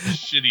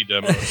 Shitty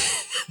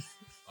demos.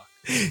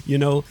 You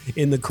know,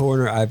 in the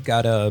corner, I've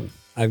got a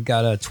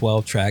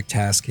 12-track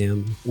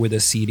Tascam with a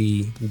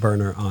CD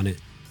burner on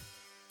it,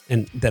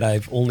 and that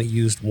I've only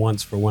used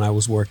once for when I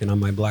was working on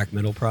my black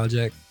metal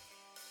project.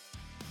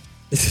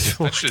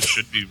 That shit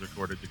should be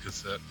recorded to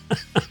cassette.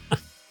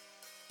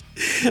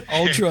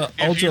 ultra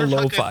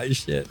lo-fi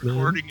shit, man.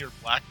 Recording your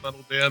black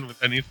metal band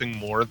with anything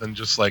more than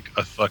just like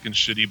a fucking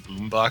shitty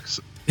boombox,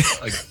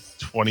 like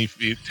 20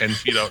 feet, 10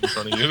 feet out in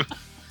front of you.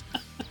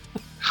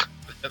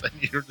 And then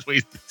you're just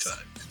wasting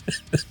time.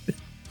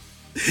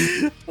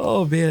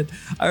 Oh man,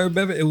 I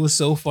remember it was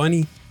so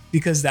funny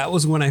because that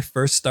was when I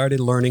first started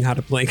learning how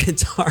to play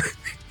guitar,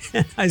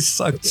 and I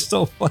sucked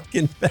so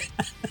fucking bad.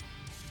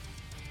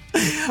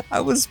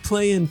 I was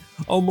playing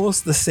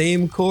almost the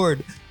same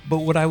chord, but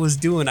what I was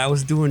doing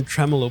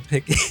tremolo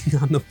picking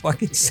on the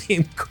fucking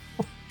same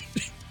chord.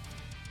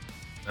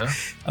 Huh?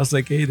 I was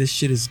like, hey, this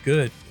shit is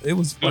good. It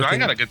was dude, I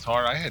got a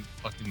guitar. I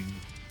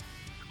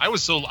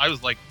was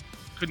like,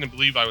 couldn't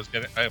believe I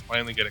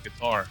finally get a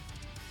guitar.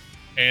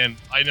 And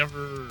I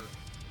never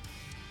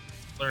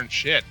learned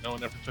shit. No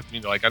one ever took me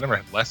to, like, I never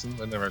had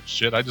lessons. I never had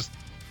shit. I just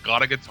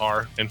got a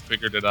guitar and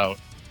figured it out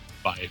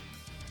by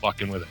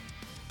fucking with it.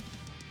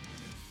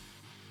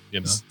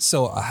 You know?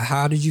 So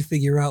how did you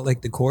figure out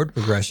like the chord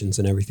progressions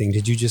and everything?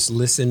 Did you just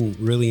listen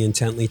really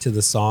intently to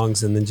the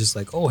songs and then just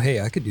like, oh,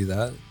 hey, I could do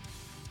that?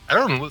 I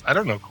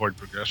don't know chord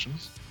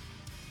progressions.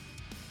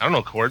 I don't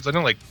know chords. I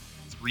know like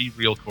 3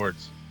 real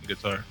chords in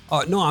guitar.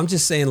 Oh, no, I'm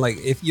just saying, like,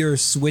 if you're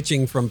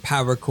switching from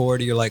power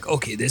chord, you're like,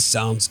 okay, this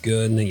sounds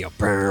good. And then you're,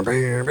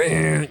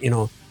 you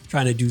know,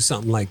 trying to do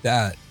something like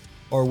that.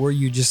 Or were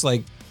you just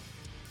like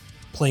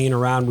playing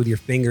around with your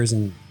fingers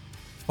and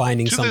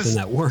finding something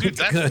that worked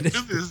good?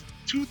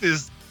 To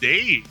this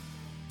day,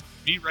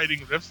 me writing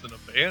riffs in a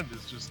band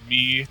is just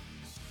me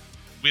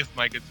with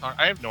my guitar.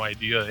 I have no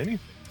idea anything,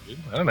 dude.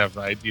 I don't have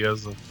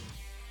ideas of,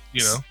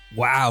 you know.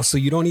 Wow, so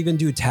you don't even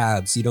do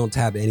tabs? You don't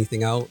tab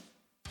anything out?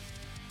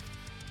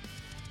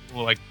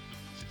 Well, like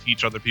to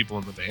teach other people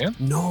in the band?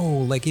 No,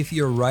 like if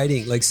you're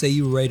writing, like say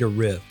you write a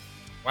riff.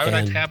 Why would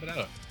I tab it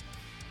out?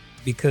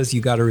 Because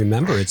you got to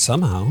remember it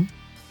somehow.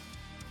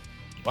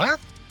 What?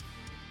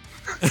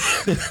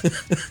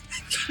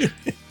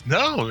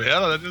 No,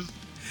 man, I just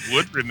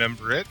would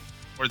remember it.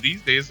 Or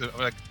these days,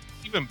 like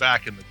even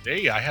back in the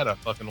day, I had a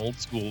fucking old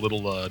school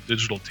little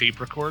digital tape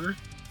recorder.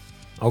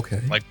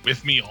 Okay. Like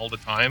with me all the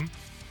time.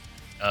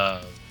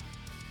 Fuck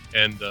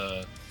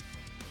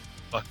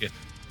it.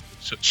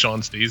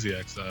 Sean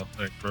Stasiak style,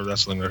 like pro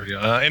wrestling.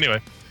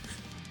 Anyway,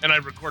 and I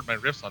record my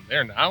riffs on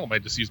there. Now I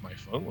might just use my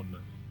phone.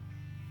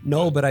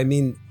 No, but I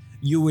mean,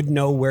 you would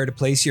know where to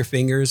place your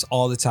fingers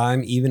all the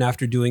time, even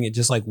after doing it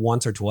just like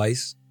once or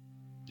twice.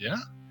 Yeah.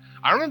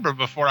 I remember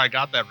before I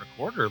got that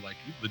recorder, like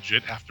you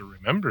legit have to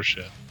remember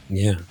shit.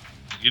 Yeah.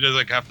 You just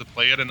like have to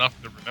play it enough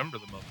to remember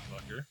the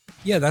motherfucker.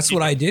 Yeah, that's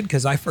what I did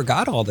because I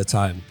forgot all the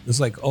time. It's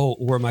like, oh,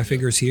 were my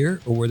fingers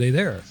here or were they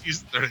there?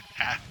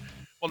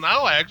 Well,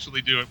 now I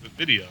actually do it with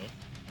video.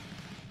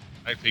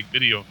 I take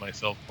video of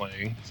myself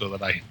playing so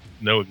that I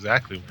know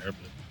exactly where.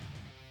 But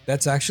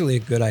that's actually a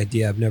good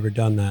idea. I've never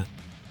done that.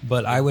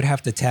 but I would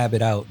have to tab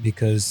it out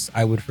because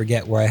I would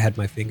forget where I had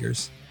my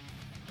fingers.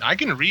 I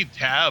can read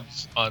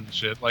tabs on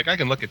shit. Like I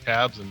can look at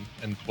tabs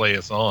and play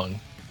a song,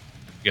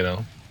 you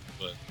know,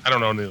 but I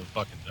don't know any of the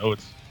fucking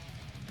notes.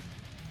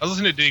 I was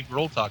listening to Dave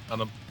Grohl talk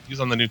on him. He's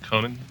on the new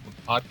Conan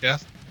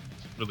podcast.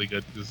 It's really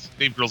good because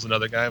Dave Grohl's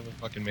another guy I have a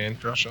fucking man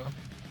crush on.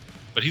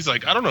 But he's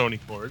like, I don't know any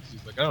chords.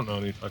 He's like, I don't know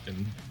any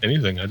fucking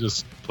anything. I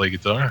just play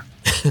guitar.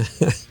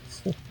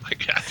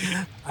 Like, yeah,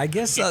 dude. I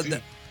guess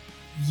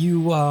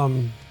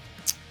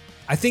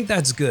I think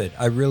that's good.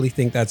 I really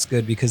think that's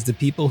good because the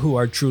people who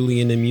are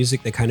truly into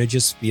music, they kind of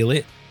just feel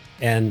it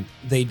and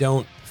they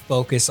don't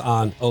focus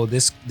on, oh,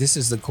 this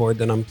is the chord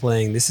that I'm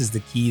playing. This is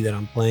the key that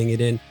I'm playing it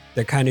in.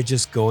 They're kind of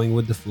just going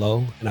with the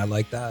flow. And I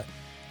like that.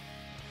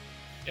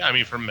 Yeah, I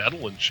mean, for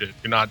metal and shit,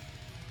 you're not,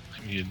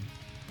 I mean,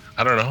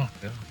 I don't know.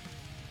 Yeah.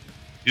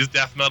 Is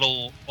death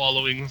metal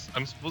following,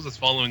 I suppose it's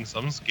following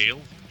some scales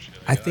and shit.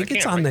 I think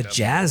it's on the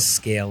jazz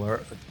scale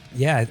or,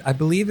 yeah, I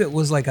believe it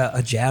was like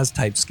a jazz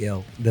type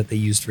scale that they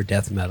used for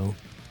death metal.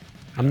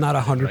 I'm not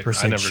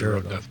 100% sure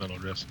wrote death metal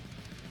riffs.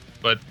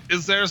 But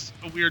there's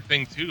a weird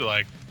thing too,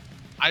 like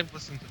I've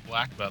listened to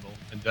black metal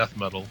and death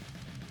metal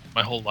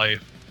my whole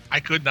life.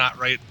 I could not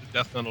write the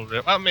death metal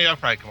riff. Well, maybe I'll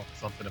probably come up with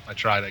something if I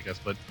tried, I guess,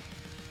 but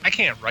I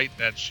can't write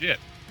that shit.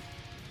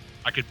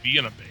 I could be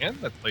in a band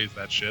that plays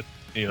that shit,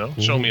 you know,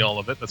 show me all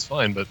of it, that's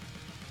fine, but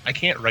I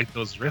can't write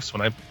those riffs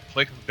when I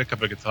pick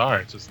up a guitar.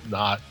 It's just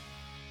not,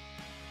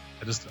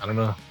 I don't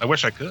know. I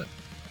wish I could.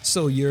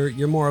 So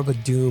you're more of a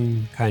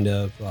doom kind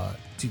of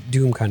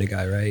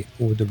guy, right?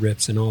 With the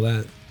riffs and all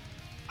that.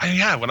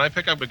 Yeah, when I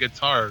pick up a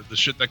guitar, the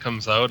shit that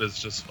comes out is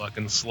just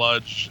fucking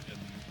sludge and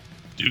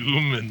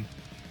doom and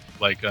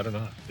like, I don't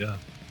know. Yeah.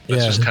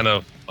 That's just kind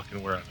of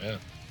fucking where I'm at.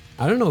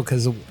 I don't know,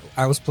 because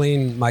I was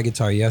playing my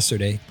guitar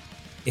yesterday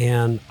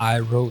and I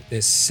wrote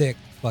this sick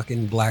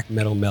fucking black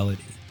metal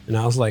melody. And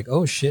I was like,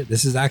 oh shit,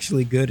 this is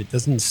actually good. It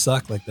doesn't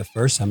suck like the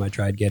first time I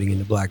tried getting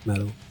into black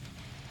metal.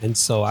 And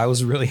so I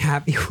was really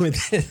happy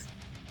with it.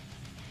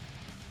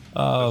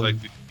 Like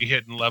you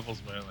hitting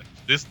levels where like,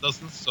 this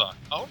doesn't suck.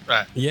 All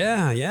right.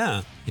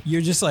 Yeah.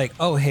 You're just like,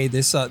 oh, hey,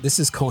 this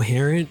is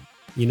coherent.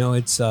 You know,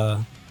 it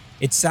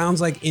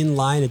sounds like in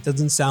line. It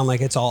doesn't sound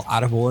like it's all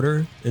out of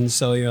order. And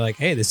so you're like,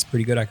 hey, this is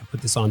pretty good. I could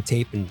put this on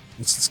tape and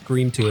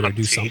scream to it or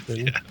do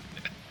something.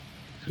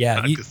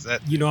 Yeah,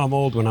 you know I'm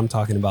old when I'm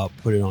talking about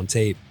put it on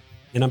tape.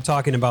 And I'm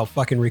talking about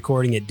fucking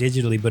recording it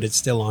digitally, but it's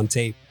still on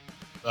tape.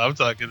 I'm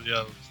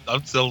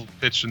still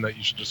pitching that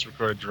you should just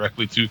record it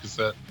directly to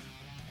cassette.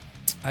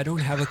 I don't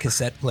have a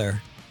cassette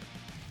player.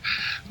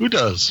 Who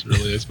does,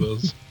 really, I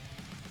suppose?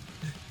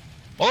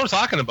 While we're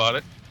talking about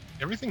it,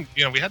 everything,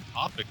 you know, we had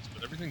topics,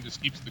 but everything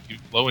just keeps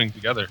flowing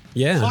together.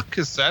 Yeah. Fuck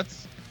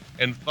cassettes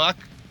and fuck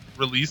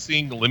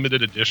releasing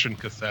limited edition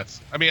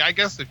cassettes. I mean, I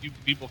guess if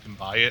people can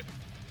buy it,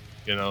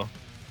 you know,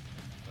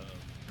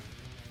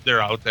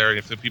 they're out there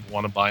if the people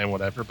want to buy them,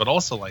 whatever. But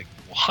also, like,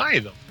 why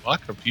the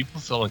fuck are people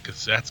selling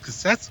cassettes?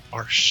 Cassettes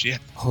are shit.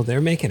 Oh,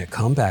 they're making a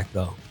comeback,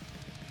 though.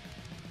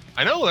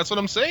 I know, that's what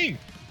I'm saying.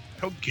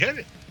 I don't get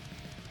it.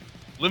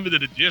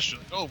 Limited edition.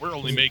 Oh, we're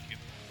only making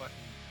fucking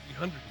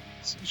 300 of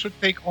these. You should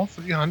take all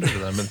 300 of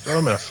them and throw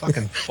them in a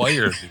fucking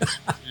fire, dude.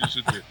 You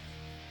should do.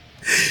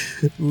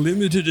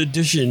 Limited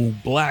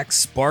edition black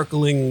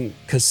sparkling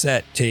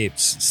cassette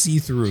tapes,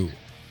 see-through.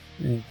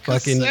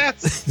 Fucking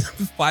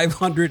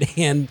 500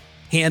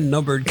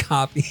 hand-numbered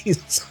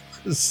copies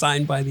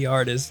signed by the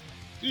artist.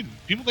 Dude,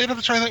 they have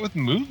to try that with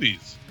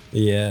movies.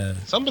 Yeah.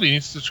 Somebody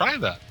needs to try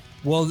that.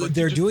 Well,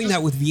 they're doing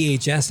that with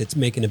VHS. It's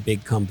making a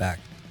big comeback.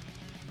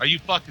 Are you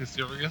fucking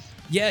serious?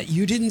 Yeah,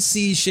 you didn't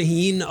see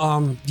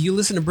Shaheen. Do you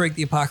listen to Break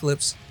the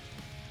Apocalypse?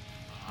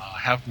 I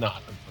have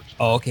not, unfortunately.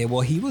 Oh, okay.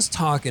 Well, he was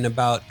talking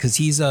about, because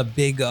he's a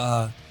big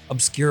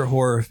obscure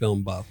horror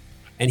film buff,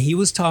 and he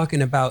was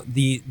talking about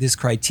this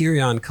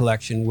Criterion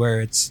collection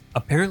where it's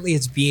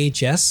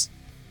VHS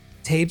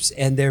tapes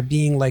and they're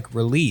being like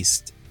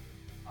released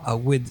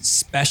with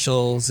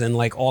specials and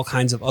like all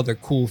kinds of other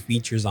cool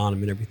features on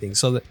them and everything.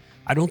 So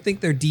I don't think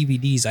they're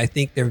DVDs. I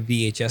think they're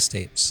VHS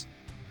tapes.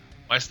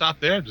 Why stop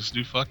there? Just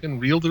do fucking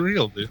reel to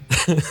reel, dude.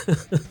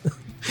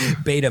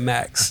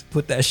 Betamax.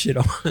 Put that shit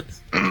on.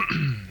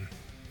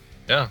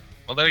 Yeah.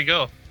 Well, there you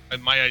go.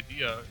 And my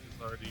idea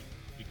is already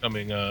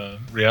becoming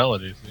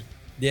reality. See?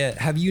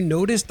 Yeah. Have you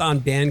noticed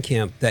on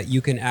Bandcamp that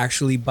you can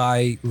actually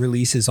buy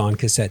releases on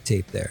cassette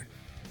tape there?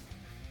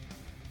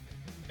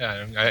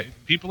 Yeah.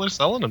 People are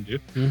selling them,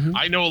 dude. Mm-hmm.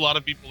 I know a lot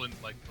of people in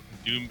like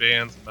doom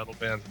bands and metal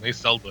bands, and they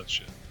sell that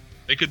shit.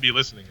 They could be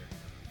listening right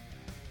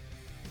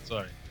now.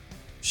 Sorry.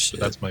 Shit.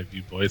 But that's my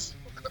view, boys.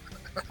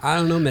 I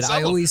don't know, man.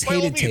 I always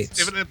hated tapes.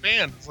 If in a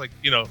band, it's like,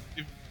 you know,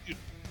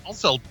 I'll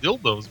sell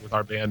dildos with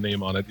our band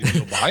name on it. If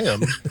you'll buy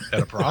them at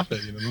a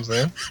profit, you know what I'm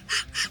saying?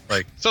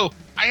 Like, so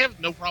I have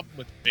no problem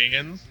with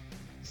bands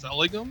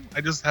selling them.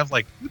 I just have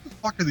like, who the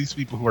fuck are these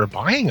people who are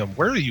buying them?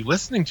 Where are you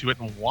listening to it,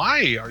 and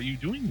why are you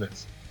doing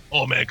this?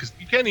 Oh man, because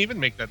you can't even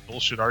make that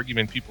bullshit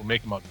argument people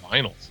make about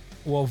vinyls.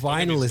 Well,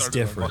 vinyl is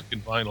different.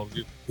 Fucking vinyl,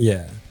 dude.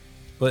 Yeah.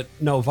 But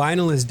no,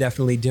 vinyl is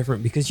definitely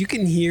different because you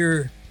can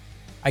hear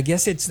I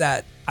guess it's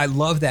that I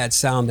love that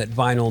sound that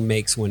vinyl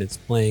makes when it's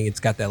playing. It's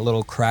got that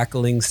little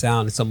crackling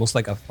sound. It's almost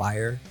like a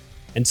fire.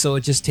 And so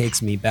it just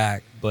takes me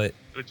back. But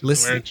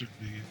listening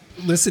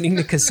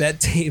to cassette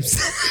tapes,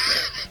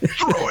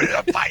 throw it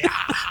up fire,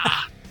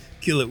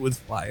 kill it with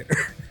fire.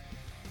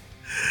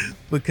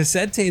 But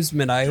cassette tapes,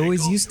 man, I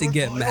always used to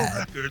get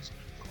mad. Records,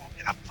 throw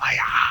it up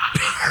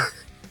fire.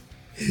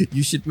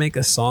 You should make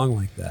a song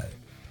like that.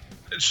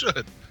 It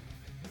should.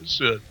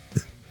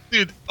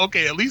 Dude,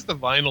 okay, at least the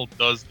vinyl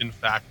does, in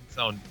fact,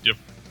 sound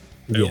different.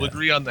 I will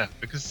agree on that.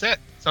 The cassette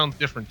sounds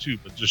different, too,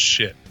 but just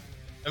shit.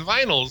 And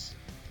vinyls...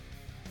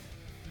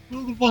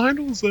 Well, the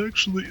vinyls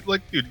actually...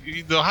 Like, dude,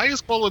 the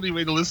highest quality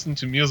way to listen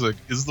to music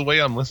is the way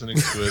I'm listening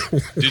to it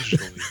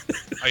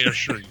digitally. I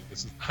assure you, this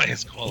is the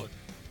highest quality.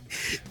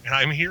 And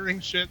I'm hearing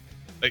shit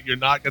that you're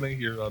not going to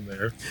hear on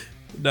there.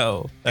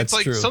 No, that's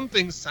true. True. Some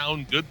things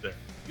sound good there.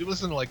 You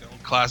listen to, like,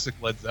 a classic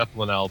Led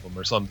Zeppelin album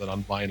or something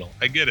on vinyl.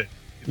 I get it.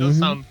 It does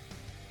sound...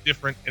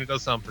 different, and it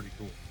does sound pretty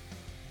cool.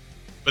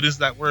 But is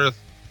that worth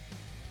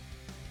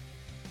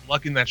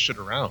lucking that shit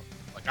around?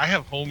 Like, I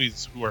have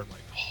homies who are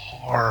like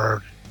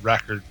hard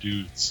record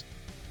dudes,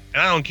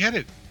 and I don't get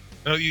it.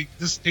 You know,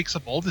 this takes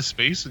up all this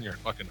space in your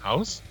fucking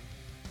house.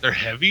 They're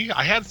heavy.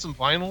 I had some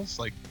vinyls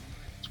like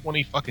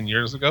 20 fucking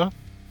years ago,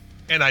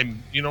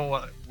 and you know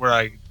what? Where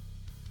I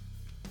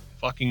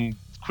fucking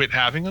quit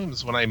having them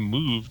is when I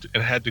moved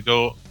and had to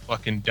go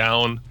fucking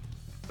down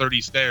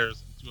 30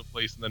 stairs to a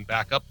place and then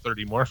back up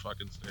 30 more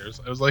fucking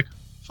stairs. I was like,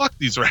 fuck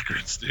these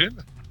records, dude.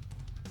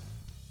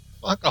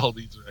 Fuck all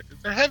these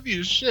records. They're heavy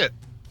as shit.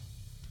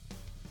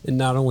 And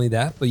not only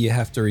that, but you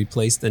have to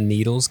replace the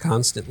needles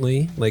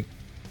constantly, like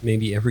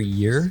maybe every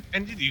year.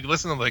 And dude, you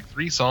listen to like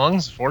 4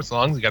 songs,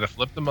 you gotta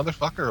flip the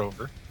motherfucker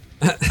over.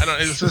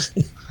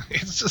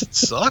 It just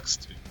sucks,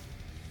 dude.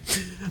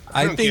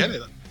 I don't get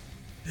it.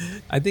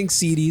 I think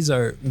CDs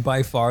are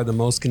by far the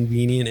most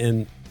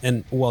convenient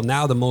and well,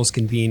 now the most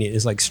convenient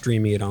is like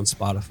streaming it on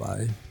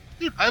Spotify.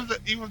 Dude, I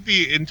have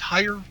the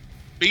entire,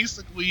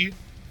 basically,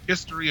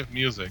 history of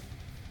music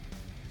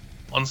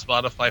on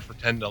Spotify for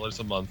 $10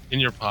 a month in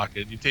your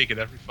pocket. You take it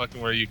every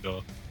fucking where you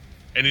go.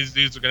 And these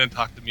dudes are going to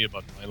talk to me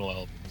about vinyl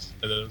albums.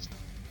 And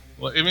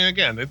well, I mean,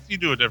 again, you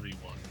do whatever you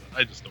want. But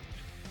I just don't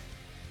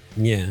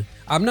get it. Yeah.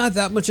 I'm not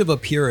that much of a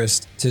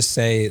purist to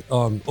say,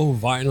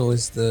 vinyl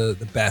is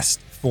the best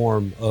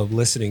form of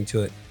listening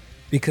to it.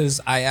 Because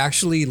I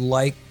actually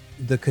like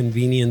the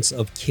convenience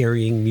of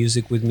carrying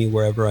music with me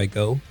wherever I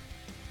go.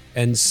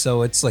 And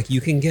so it's like you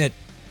can get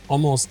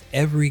almost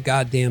every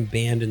goddamn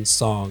band and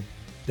song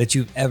that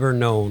you've ever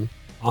known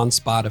on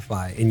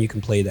Spotify, and you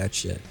can play that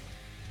shit.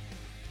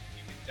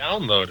 You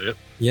can download it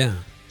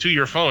to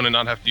your phone and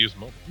not have to use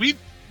mobile. We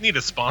need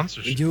a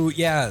sponsorship.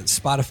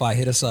 Spotify,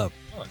 hit us up.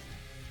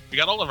 We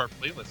got all of our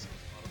playlists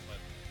on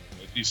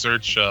Spotify. If you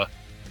search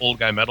Old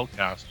Guy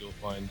Metalcast, you'll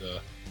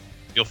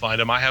find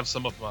them. I have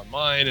some of them on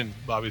mine, and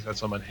Bobby's got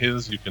some on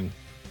his. You can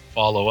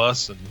follow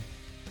us and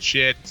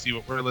shit, see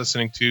what we're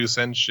listening to,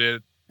 send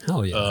shit.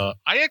 Hell yeah.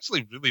 I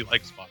actually really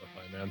like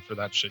Spotify, man, for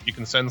that shit. You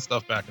can send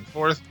stuff back and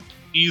forth.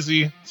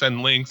 Easy.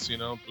 Send links,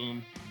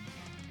 boom.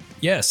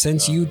 Yeah,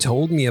 since you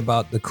told me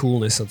about the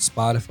coolness of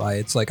Spotify,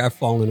 it's like I've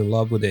fallen in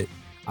love with it.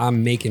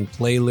 I'm making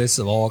playlists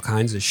of all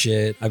kinds of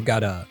shit. I've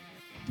got a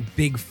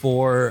Big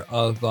Four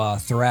of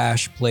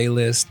thrash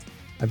playlist.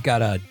 I've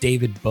got a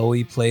David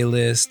Bowie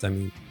playlist. I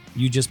mean,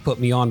 you just put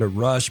me on to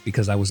Rush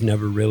because I was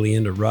never really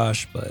into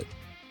Rush, but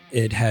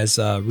it has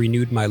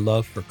renewed my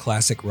love for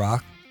classic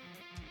rock.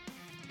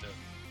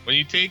 When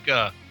you take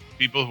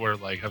people who are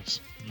like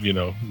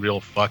real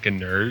fucking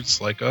nerds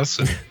like us,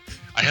 and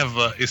I have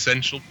an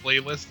essential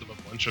playlist of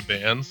a bunch of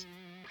bands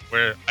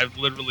where I've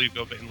literally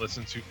go and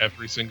listen to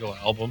every single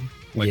album.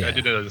 I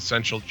did an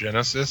essential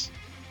Genesis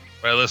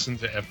where I listened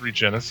to every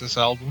Genesis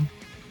album.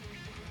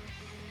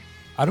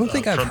 I don't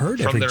think I've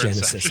heard every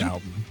Genesis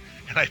album.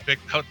 And I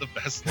picked out the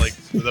best,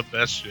 the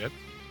best shit.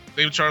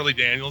 Same Charlie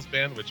Daniels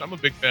band, which I'm a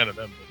big fan of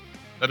them, but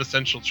that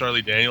essential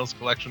Charlie Daniels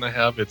collection I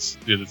have, it's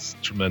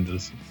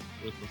tremendous.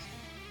 It's worthless.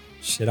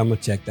 Shit, I'm gonna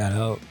check that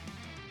out.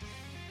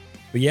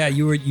 But yeah,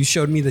 you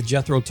showed me the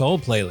Jethro Tull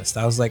playlist.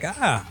 I was like,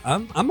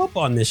 I'm up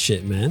on this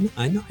shit, man.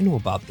 I know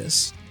about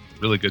this.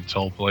 Really good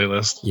Tull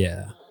playlist.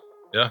 Yeah.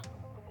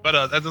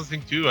 But that's the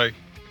thing too. I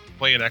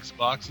play an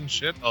Xbox and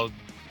shit. I'll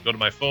go to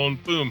my phone,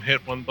 boom,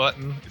 hit one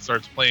button. It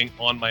starts playing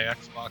on my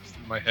Xbox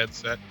through my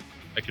headset.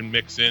 I can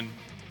mix in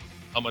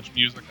how much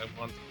music I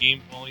want,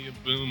 game volume,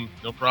 boom,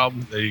 no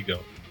problem. There you go.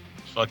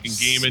 Fucking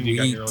gaming, you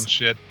got your own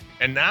shit.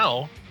 And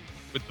now,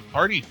 with the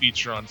party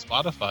feature on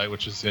Spotify,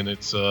 which is in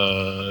it's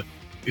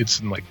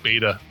in like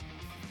beta,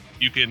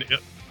 you can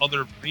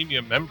other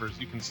premium members,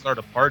 you can start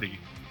a party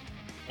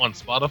on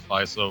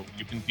Spotify, so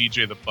you can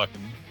DJ the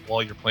fucking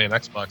while you're playing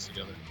Xbox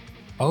together.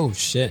 Oh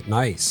shit,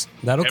 nice.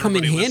 That'll come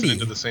in handy. Listening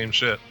to the same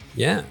shit.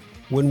 Yeah.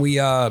 When we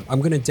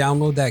I'm gonna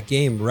download that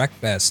game,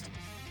 Wreckfest,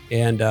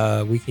 and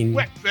we can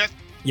Wreckfest.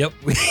 Yep.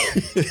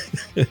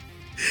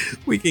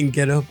 We can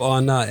get up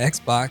on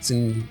Xbox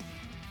and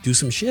do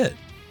some shit.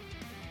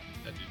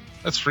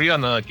 That's free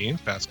on Games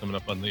Pass coming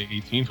up on the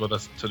 18th with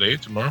us today,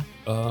 tomorrow.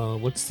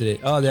 What's today?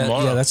 Oh,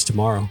 yeah, that's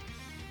tomorrow.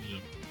 Yeah.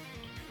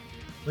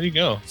 There you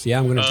go. So yeah,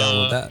 I'm gonna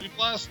download that. We've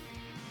lost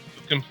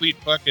a complete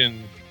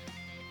fucking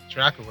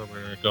track of where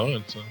we're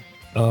going.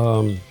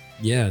 So.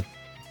 Yeah.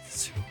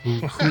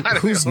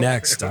 Who's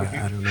next?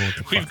 I don't know. What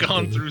the We've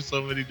gone through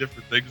so many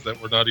different things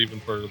that we're not even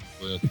part of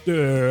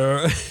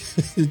the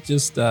plan.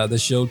 Just the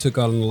show took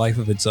on a life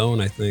of its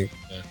own, I think.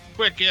 Yeah.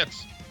 Quick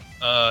hits.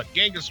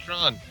 Genghis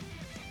Khan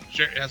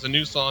has a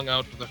new song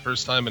out for the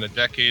first time in a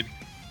decade.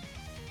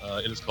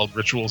 It is called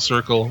Ritual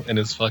Circle, and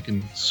it's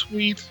fucking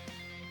sweet.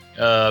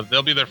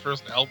 They'll be their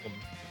first album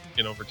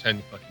in over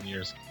 10 fucking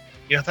years.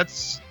 Yeah,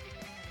 that's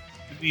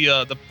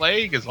the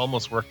plague is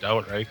almost worked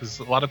out, right? Because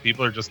a lot of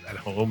people are just at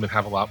home and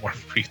have a lot more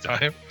free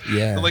time.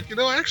 Yeah. They're like,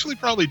 I actually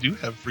probably do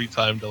have free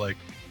time to like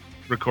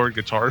record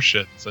guitar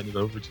shit and send it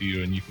over to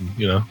you, and you can,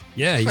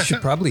 Yeah, you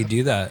should probably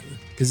do that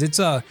because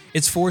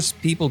it's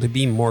forced people to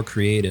be more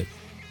creative.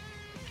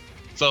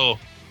 So,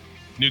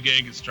 new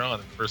Genghis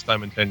Khan, first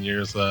time in 10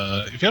 years.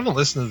 If you haven't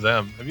listened to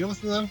them, have you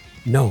listened to them?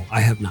 No, I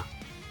have not.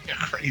 Yeah,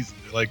 crazy.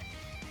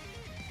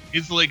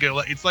 It's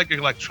like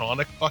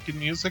electronic fucking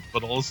music,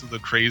 but also the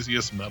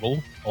craziest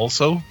metal.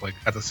 Also, like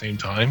at the same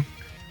time,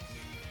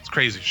 it's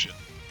crazy shit.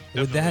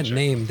 With that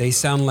name, they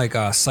sound like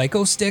a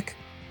Psycho Stick,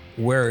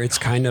 where it's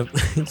kind of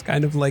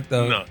like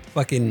the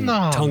fucking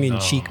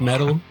tongue-in-cheek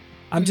metal.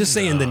 I'm just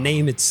saying the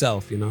name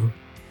itself,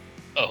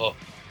 Oh.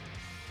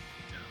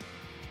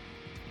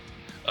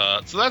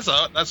 So that's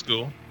out. That's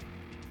cool.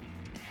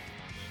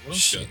 What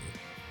else good?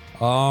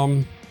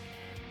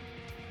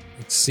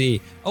 Let's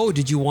see. Oh,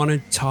 did you want to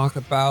talk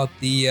about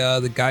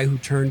the guy who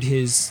turned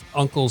his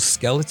uncle's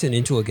skeleton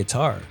into a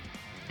guitar?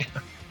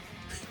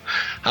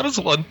 How does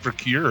one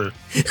procure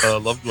a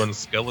loved one's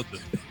skeleton?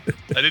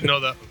 I didn't know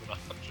that was an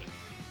option.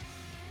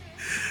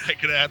 I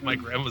could have had my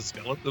grandma's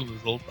skeleton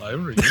this whole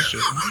time, or you should.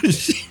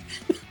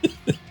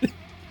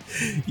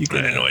 You can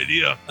I had no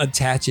idea.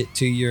 Attach it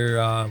to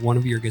your one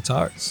of your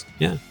guitars.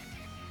 Yeah.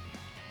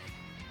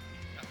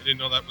 I didn't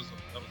know that was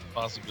a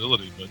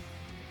possibility, but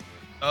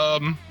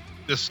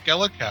the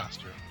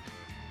Skelecaster.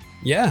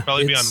 Yeah,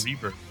 probably be on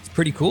Rebirth. It's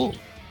pretty cool.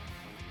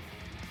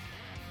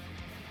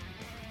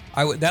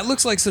 That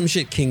looks like some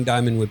shit King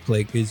Diamond would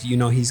play because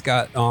he's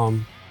got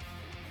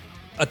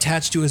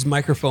attached to his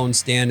microphone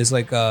stand is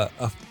like a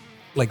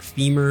like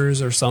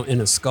femurs or something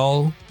in a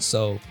skull.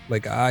 So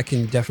like I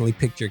can definitely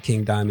picture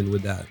King Diamond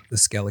with that, the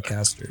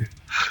Skelecaster.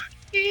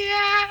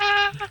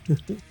 Yeah.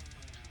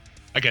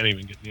 I can't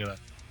even get near that.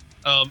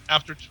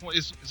 After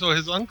so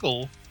his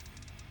uncle.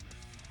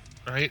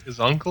 Right? His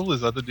uncle?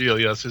 Is that the deal?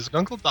 Yes. His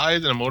uncle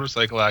died in a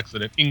motorcycle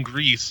accident in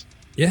Greece.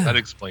 Yeah. That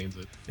explains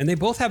it. And they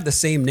both have the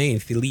same name,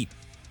 Philippe.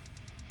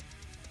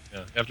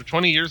 Yeah. After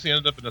 20 years, he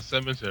ended up in a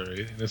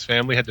cemetery, and his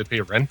family had to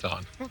pay rent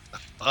on. What the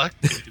fuck,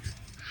 dude?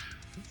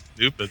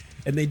 Stupid.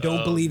 And they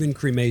don't believe in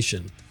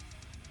cremation.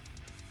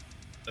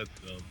 That's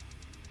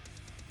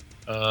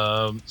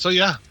dumb. So,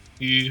 yeah.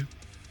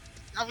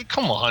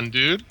 Come on,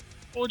 dude.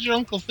 What would your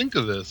uncle think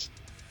of this?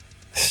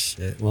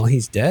 Shit. Well,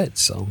 he's dead,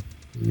 so...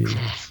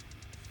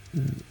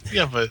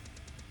 Yeah, but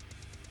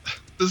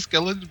the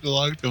skeleton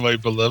belonged to my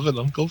beloved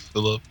Uncle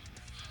Philip.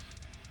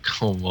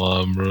 Come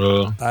on,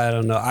 bro. I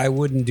don't know. I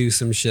wouldn't do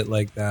some shit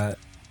like that.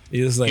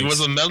 He was a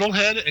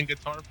metalhead and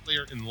guitar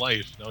player in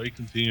life. Now he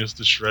continues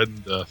to shred in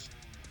death.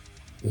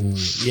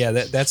 Yeah,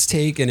 that's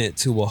taking it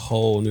to a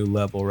whole new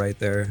level right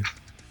there.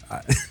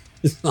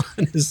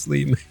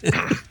 Honestly,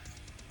 man.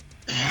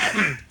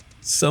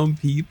 Some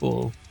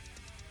people,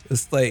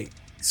 it's like,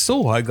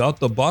 so I got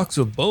the box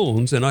of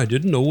bones and I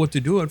didn't know what to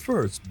do at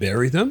first.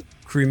 Bury them?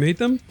 Cremate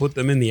them? Put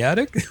them in the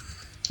attic?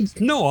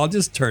 No, I'll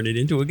just turn it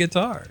into a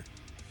guitar.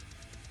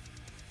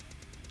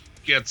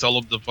 Can't sell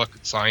them the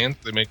fucking science.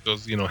 They make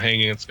those,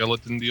 hanging and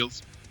skeleton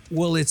deals.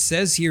 Well, it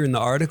says here in the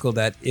article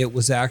that it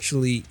was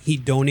actually, he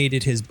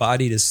donated his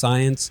body to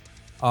science.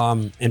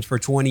 And for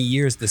 20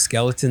 years, the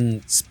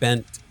skeleton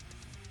spent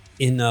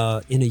in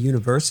a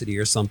university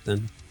or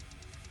something.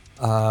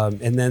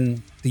 And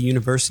then the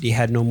university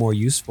had no more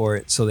use for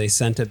it, so they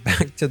sent it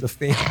back to the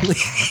family.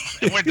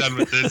 We're done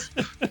with this.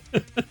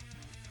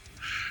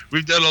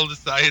 We've done all the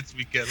science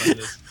we can on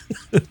this.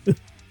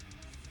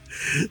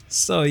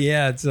 So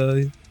yeah,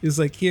 he was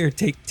like, "Here,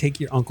 take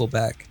your uncle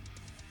back."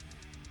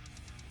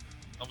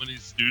 How many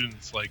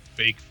students like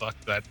fake fuck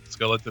that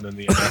skeleton in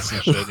the ass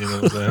and shit? You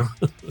know what I'm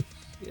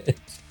saying?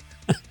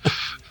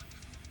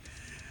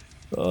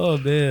 Oh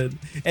man.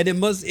 And it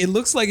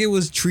looks like it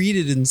was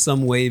treated in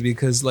some way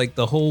because like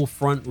the whole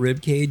front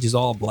rib cage is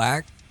all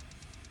black.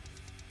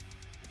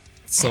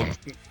 So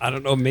I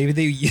don't know, maybe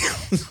they used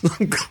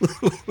some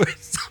glue or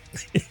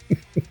something.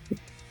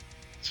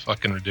 It's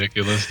fucking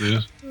ridiculous,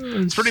 dude.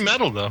 It's pretty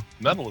metal though.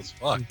 Metal as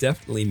fuck.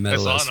 Definitely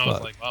metal as fuck. I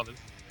was like, wow, this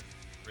is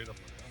straight up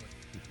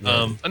my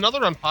alley.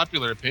 Another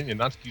unpopular opinion,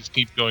 not to just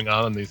keep going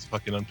on these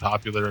fucking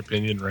unpopular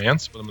opinion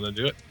rants, but I'm gonna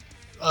do it.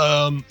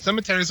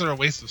 Cemeteries are a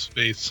waste of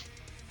space.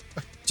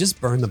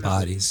 Just burn the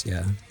bodies,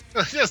 yeah.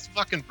 Just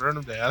fucking burn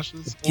them to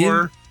ashes,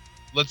 or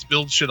let's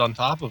build shit on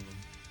top of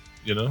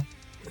them.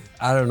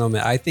 I don't know,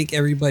 man. I think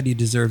everybody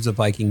deserves a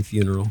Viking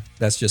funeral.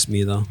 That's just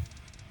me, though.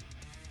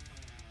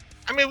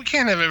 I mean, we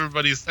can't have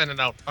everybody sending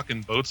out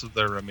fucking boats of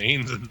their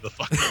remains into the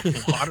fucking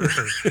water.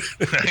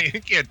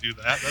 You can't do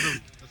that.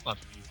 That's not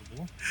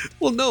feasible.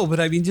 Well, no, but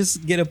I mean,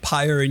 just get a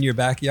pyre in your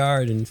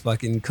backyard and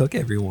fucking cook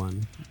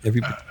everyone.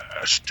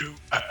 Ash to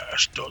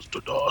ash, dust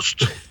to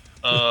dust.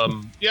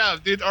 Yeah,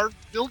 dude,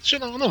 build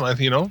shit on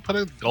them. Put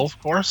a golf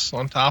course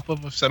on top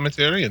of a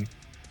cemetery, and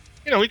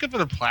we could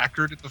put a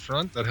placard at the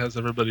front that has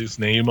everybody's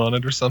name on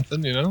it or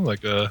something.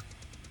 Like a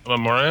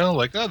memorial.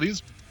 Like, oh,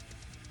 these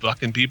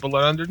fucking people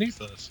are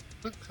underneath us.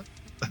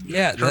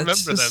 Yeah, remember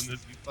them as you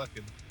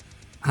fucking.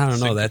 I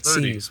don't know. That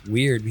seems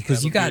weird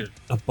because you got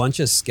a bunch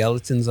of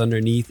skeletons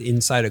underneath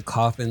inside of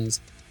coffins,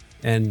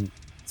 and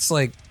it's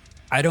like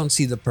I don't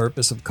see the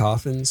purpose of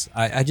coffins.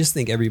 I just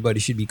think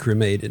everybody should be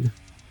cremated.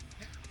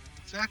 Yeah,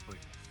 exactly.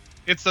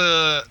 That's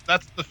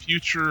the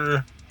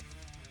future.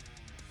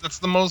 That's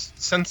the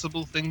most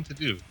sensible thing to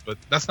do, but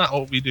that's not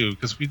what we do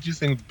because we do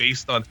things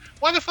based on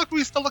why the fuck are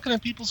we still looking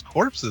at people's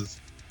corpses?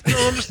 I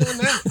don't understand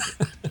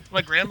that.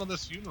 My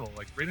grandmother's funeral,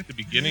 like right at the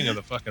beginning of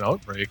the fucking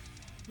outbreak.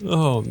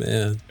 Oh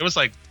man, it was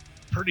like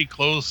pretty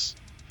close,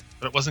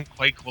 but it wasn't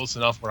quite close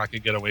enough where I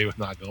could get away with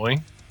not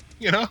going.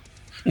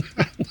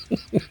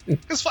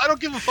 Because I don't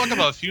give a fuck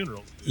about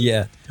funerals.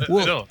 Yeah,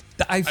 well,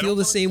 I feel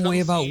the same way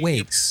about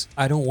wakes.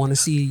 I don't want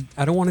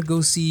to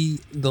go see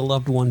the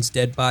loved one's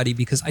dead body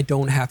because I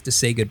don't have to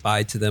say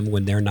goodbye to them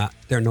when they're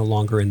no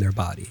longer in their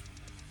body.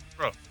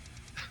 Bro,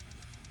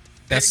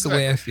 that's exactly the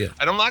way I feel.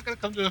 I'm not going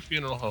to come to a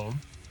funeral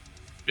home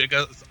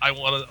because I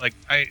want to,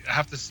 I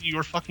have to see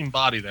your fucking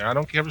body there. I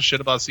don't give a shit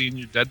about seeing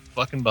your dead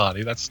fucking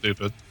body. That's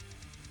stupid.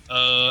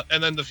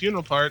 And then the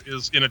funeral part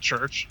is in a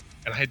church,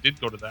 and I did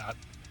go to that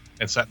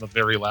and sat in the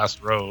very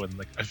last row,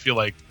 and I feel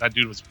like that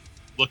dude was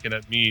looking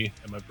at me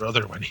and my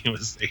brother when he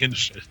was saying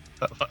shit.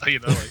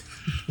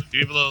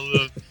 People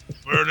are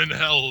burn in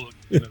hell.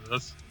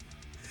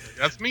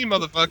 That's me,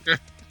 motherfucker.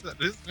 That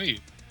is me.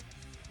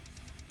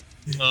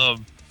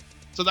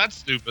 So that's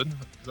stupid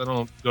because I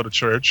don't go to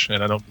church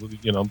and I don't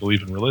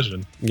believe in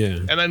religion. Yeah.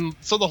 And then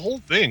so the whole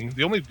thing,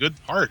 the only good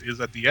part is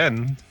at the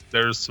end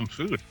there's some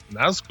food, and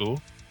that's cool.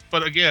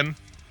 But again,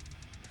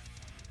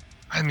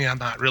 I mean, I'm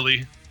not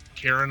really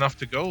care enough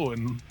to go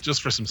and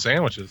just for some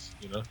sandwiches.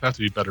 Have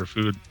to be better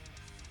food.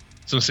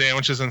 Some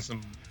sandwiches and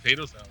some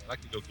potato salad. I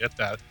could go get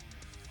that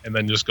and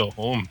then just go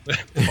home.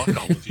 Fuck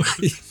all of you.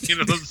 You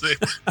know what I'm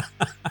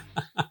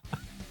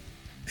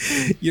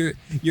saying?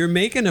 You're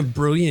making a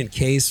brilliant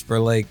case for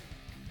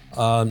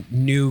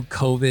new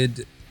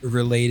COVID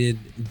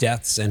related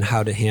deaths and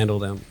how to handle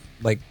them.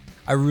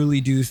 I really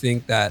do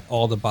think that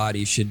all the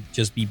bodies should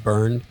just be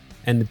burned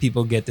and the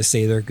people get to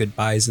say their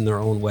goodbyes in their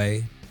own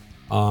way,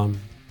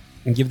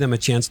 and give them a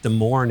chance to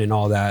mourn and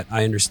all that.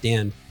 I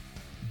understand,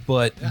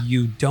 but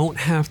you don't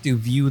have to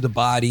view the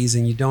bodies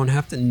and you don't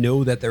have to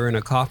know that they're in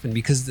a coffin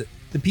because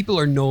the people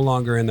are no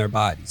longer in their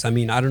bodies. I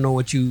mean, I don't know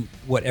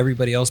what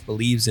everybody else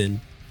believes in,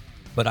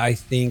 but I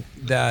think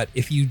that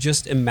if you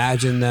just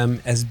imagine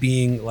them as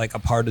being like a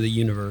part of the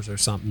universe or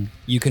something,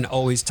 you can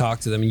always talk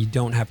to them and you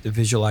don't have to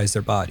visualize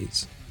their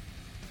bodies.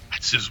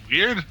 That's just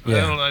weird.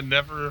 Yeah. I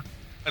never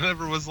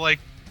was like,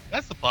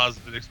 that's a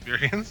positive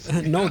experience.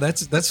 No,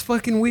 that's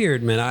fucking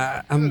weird,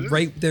 man. I'm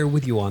right there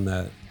with you on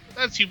that.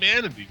 That's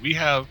humanity. We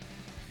have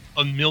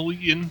a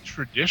million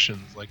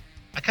traditions.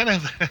 I kind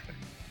of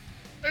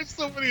there's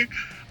so many.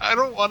 I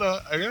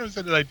never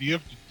said an idea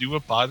to do a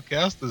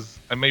podcast is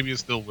I maybe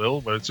still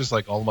will, but it's just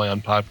all my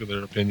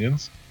unpopular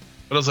opinions.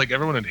 But I was like,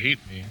 everyone would hate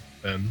me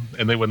then,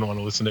 and they wouldn't want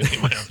to listen to any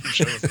of my other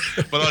shows.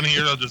 But on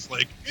here, I'm just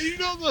like, hey,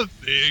 the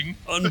thing.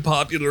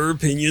 Unpopular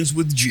opinions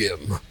with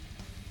Jim.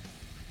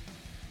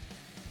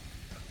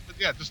 But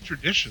yeah, just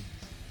traditions.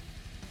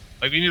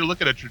 We need to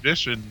look at a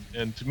tradition,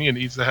 and to me, it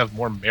needs to have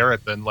more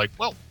merit than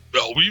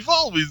we've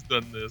always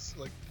done this.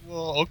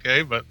 Well,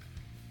 okay, but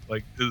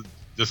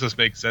does this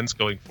make sense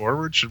going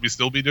forward? Should we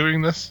still be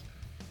doing this?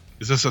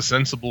 Is this a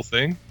sensible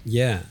thing?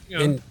 Yeah.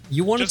 And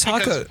you want to talk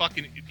because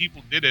fucking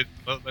people did it,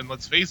 and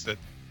let's face it,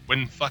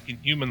 when fucking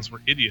humans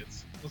were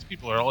idiots. Those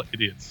people are all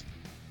idiots.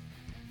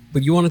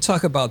 But you want to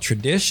talk about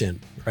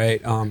tradition,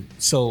 right?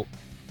 So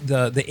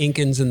the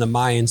Incans and the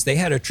Mayans, they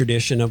had a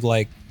tradition of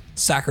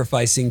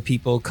sacrificing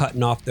people,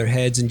 cutting off their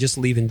heads and just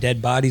leaving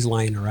dead bodies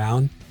lying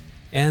around.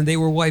 And they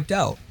were wiped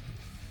out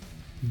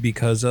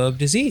because of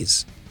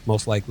disease,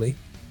 most likely.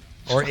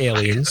 Or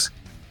aliens.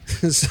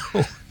 So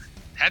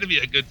had to be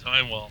a good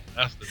time while it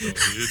lasted,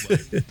 though,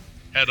 dude.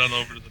 Head on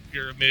over to the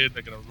pyramid.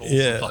 They're gonna roll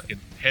some fucking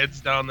heads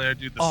down there,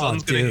 dude. The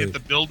sun's gonna hit the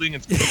building.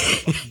 It's gonna be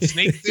a fucking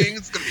snake thing.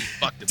 It's gonna be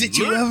fucking.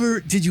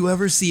 Did you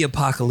ever see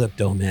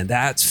Apocalypto, man?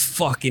 That's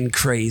fucking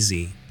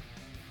crazy.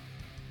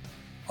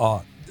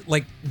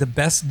 The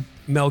best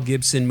Mel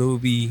Gibson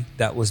movie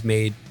that was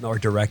made or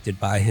directed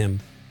by him,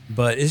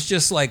 but it's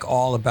just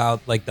all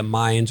about the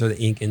Mayans or the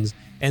Incans.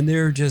 And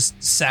they're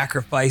just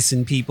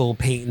sacrificing people,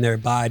 painting their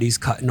bodies,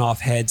 cutting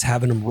off heads,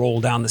 having them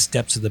roll down the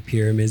steps of the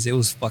pyramids. It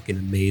was fucking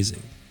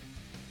amazing.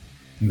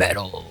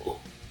 Metal.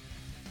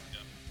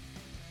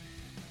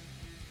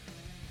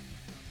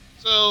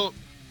 So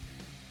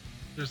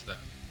there's that.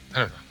 I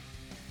don't know.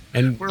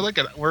 And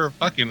we're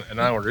fucking an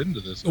hour into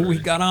this already. we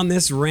got on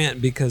this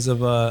rant because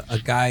of a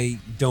guy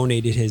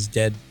donated his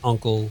dead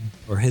uncle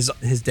or his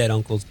dead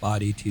uncle's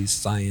body to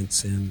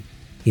science, and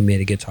he made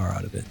a guitar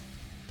out of it.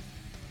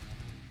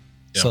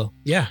 Yeah. So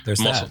yeah, there's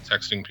I'm that. also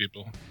texting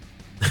people.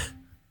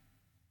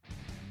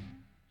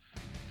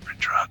 For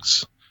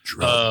drugs.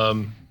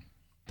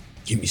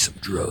 Give me some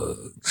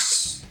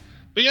drugs.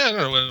 But yeah, I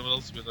don't know what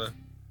else with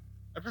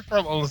I prefer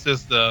almost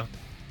just the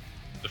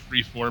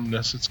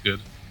freeformness. It's good.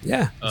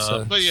 Yeah.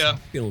 But yeah,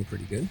 feeling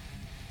pretty good.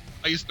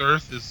 Iced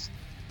Earth is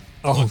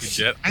Oh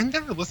shit. I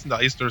never listened to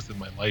Iced Earth in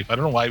my life. I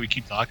don't know why we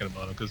keep talking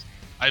about it, because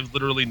I've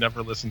literally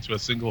never listened to a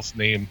single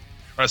name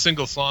or a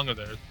single song of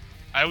theirs.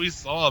 I always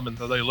saw them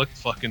until they looked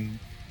fucking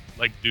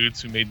like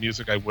dudes who made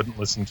music I wouldn't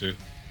listen to,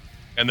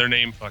 and their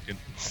name fucking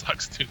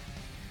sucks too.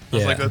 I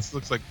was like, that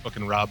looks like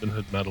fucking Robin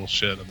Hood metal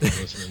shit I've been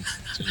listening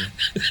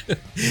to.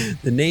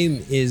 The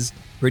name is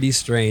pretty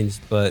strange,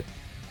 but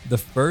the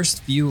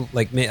first few,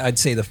 like I'd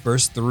say the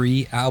first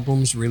 3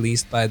 albums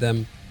released by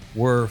them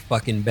were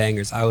fucking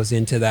bangers. I was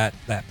into that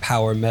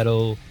power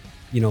metal,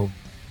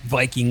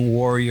 Viking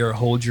warrior,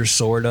 hold your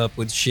sword up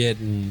with shit,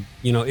 and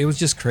it was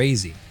just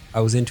crazy.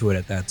 I was into it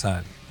at that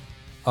time.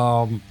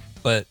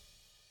 But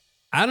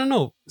I don't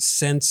know,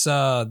 since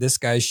this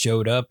guy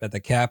showed up at the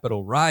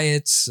Capitol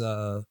riots,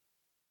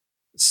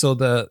 so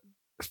the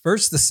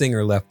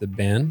singer left the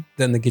band,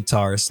 then the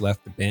guitarist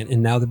left the band,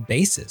 and now the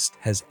bassist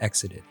has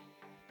exited.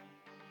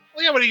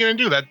 Well, yeah, what are you gonna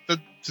do?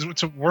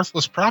 It's a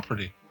worthless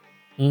property.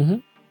 Mm-hmm.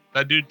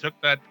 That dude took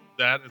that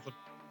as a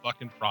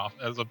fucking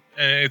profit,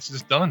 it's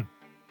just done.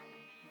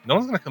 No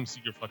one's gonna come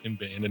see your fucking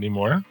band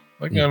anymore.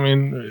 Like, I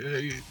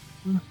mean,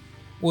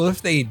 well,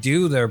 if they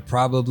do, they're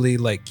probably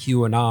like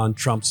QAnon,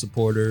 Trump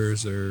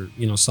supporters, or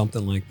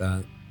something like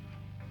that.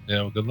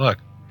 Yeah, well, good luck.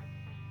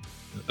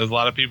 A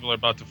lot of people are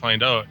about to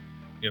find out.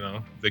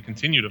 They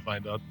continue to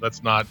find out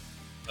that's not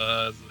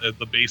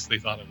the base they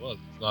thought it was.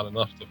 It's not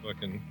enough to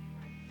fucking.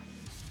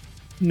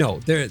 No,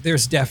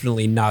 there's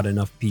definitely not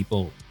enough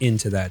people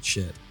into that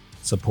shit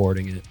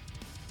supporting it.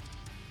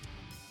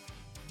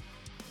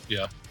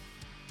 Yeah,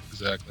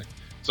 exactly.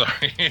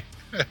 Sorry.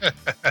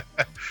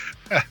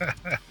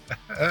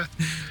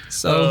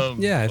 So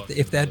yeah,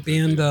 if that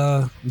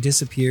band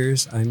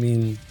disappears, I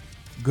mean,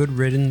 good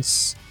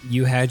riddance.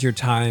 You had your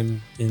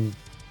time, and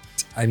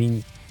I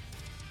mean,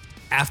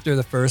 after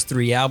the first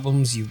 3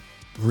 albums, you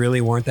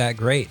really weren't that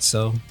great.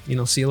 So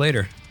see you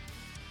later.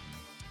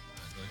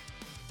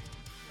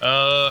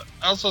 I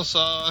also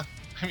saw.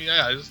 I mean,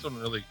 yeah, I just don't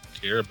really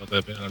care about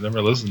that band. I've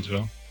never listened to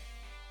them.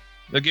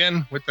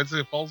 Again,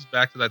 it falls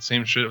back to that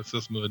same shit with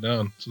System of a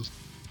Down. It's just,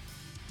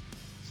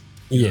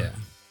 yeah.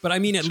 But I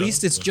mean, at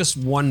least it's just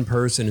one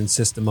person in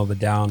System of a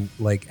Down,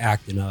 like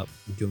acting up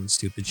and doing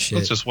stupid shit.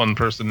 It's just one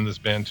person in this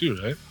band too,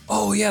 right?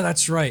 Oh yeah,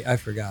 that's right. I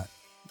forgot.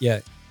 Yeah,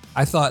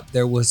 I thought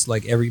there was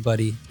like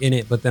everybody in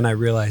it, but then I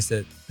realized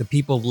that the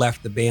people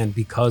left the band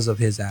because of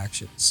his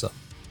actions. So,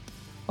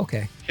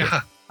 okay.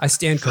 Yeah. I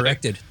stand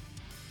corrected.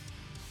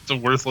 It's a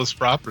worthless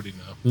property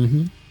now.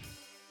 Mm-hmm.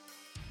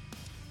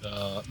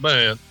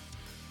 Man.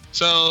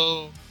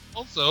 So,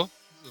 also,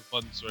 this is a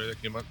fun story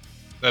that came up.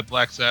 That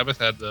Black Sabbath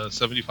had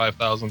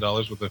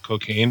 $75,000 worth of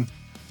cocaine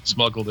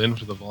smuggled in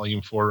for the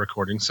Volume 4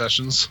 recording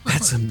sessions.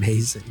 That's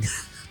amazing.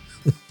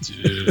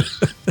 Dude.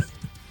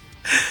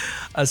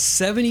 A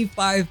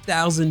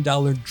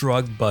 $75,000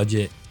 drug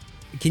budget.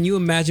 Can you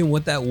imagine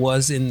what that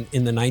was in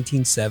the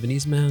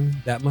 1970s,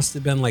 man? That must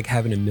have been like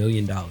having $1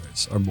 million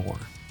or more.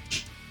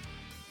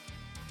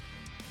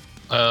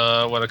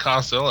 What it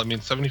costs? I mean,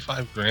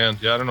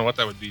 $75,000. Yeah, I don't know what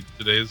that would be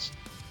today's.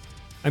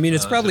 I mean,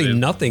 it's probably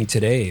nothing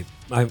today,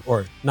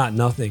 or not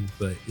nothing,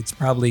 but it's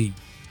probably.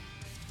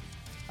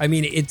 I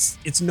mean,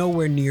 it's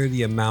nowhere near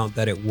the amount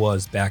that it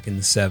was back in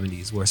the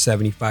 70s, where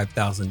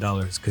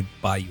 $75,000 could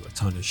buy you a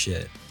ton of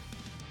shit.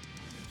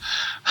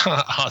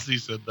 Ozzy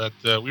said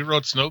that we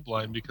wrote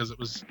Snowblind because it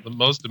was the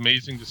most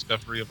amazing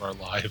discovery of our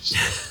lives.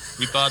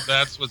 We thought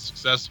that's what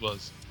success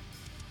was.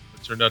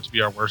 It turned out to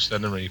be our worst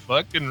enemy.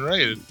 Fucking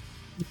right.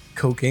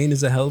 Cocaine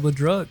is a hell of a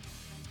drug.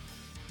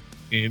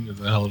 Cocaine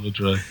is a hell of a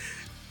drug.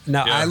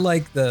 Now, yeah.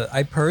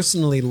 I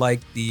personally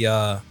like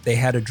they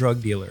had a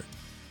drug dealer,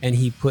 and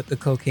he put the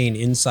cocaine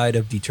inside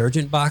of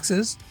detergent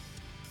boxes,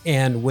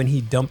 and when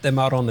he dumped them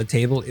out on the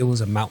table, it was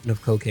a mountain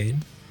of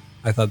cocaine.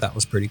 I thought that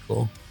was pretty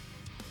cool.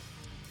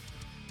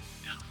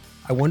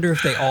 I wonder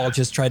if they all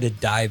just tried to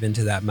dive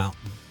into that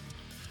mountain.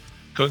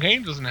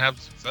 Cocaine doesn't have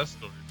success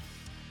stories.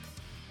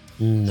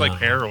 No. It's like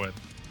heroin.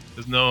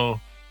 There's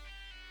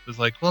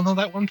like, well, no,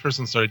 that one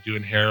person started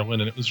doing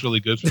heroin and it was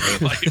really good for their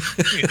life.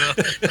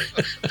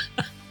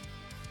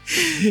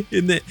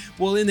 In the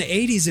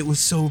 80s, it was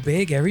so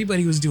big.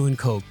 Everybody was doing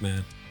coke,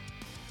 man.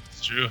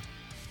 It's true.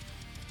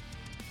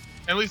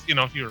 At least,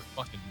 if you were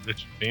fucking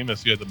rich and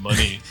famous, you had the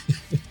money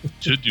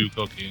to do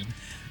cocaine.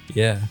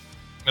 Yeah.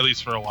 At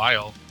least for a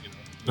while.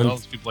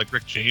 Those people like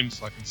Rick James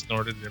fucking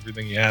snorted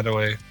everything he had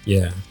away.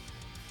 Yeah.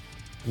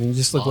 I mean,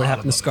 just look what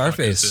happened to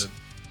Scarface.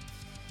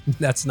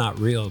 That's not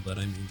real, but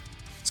I mean,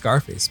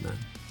 Scarface, man.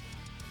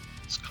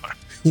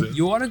 Scarface.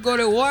 You want to go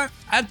to war?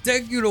 I'll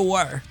take you to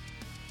war.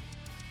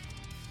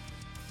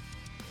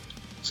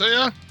 So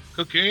yeah,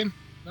 cocaine,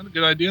 not a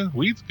good idea.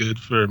 Weed's good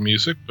for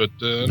music, but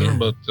I don't know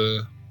about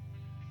the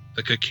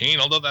cocaine.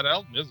 Although that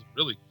album is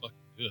really fucking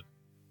good.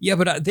 Yeah,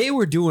 but they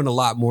were doing a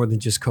lot more than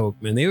just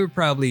coke, man. They were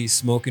probably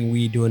smoking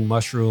weed, doing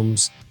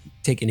mushrooms,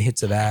 taking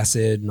hits of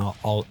acid,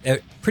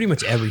 and pretty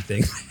much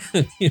everything.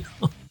 You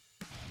know.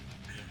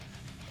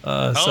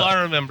 So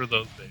I remember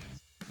those days.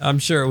 I'm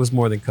sure it was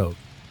more than coke.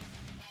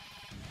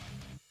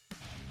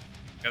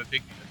 Gotta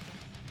take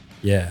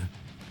the Yeah.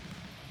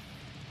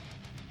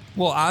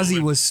 Well, Ozzy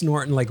was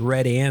snorting like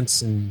red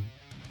ants and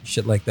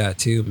shit like that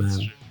too,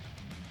 man.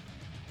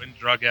 When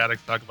drug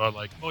addicts talk about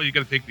like, oh, you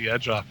gotta take the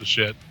edge off of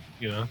shit,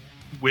 you know,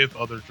 with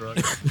other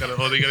drugs. They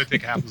gotta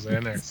take half of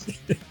Xanax.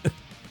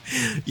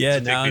 Yeah,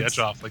 to take the edge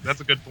off. Like,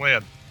 that's a good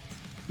plan.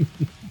 See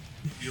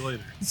you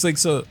later. It's like,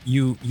 so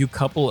you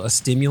couple a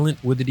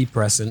stimulant with a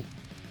depressant,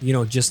 you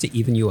know, just to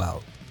even you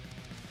out.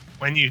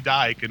 When you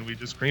die, can we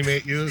just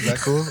cremate you? Is that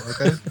cool?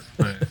 Okay.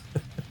 Right.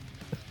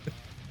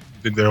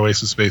 I think they're a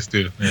waste of space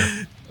too.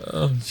 Yeah.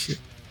 Oh shit!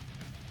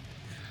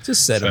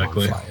 Just set it on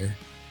fire.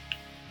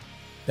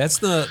 That's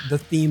the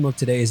theme of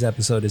today's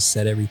episode: is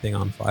set everything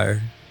on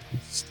fire.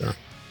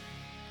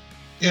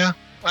 Yeah.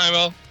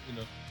 Well, you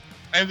know,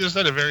 I just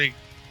had a very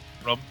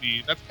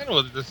grumpy. That's kind of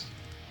what this.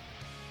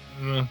 I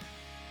don't know.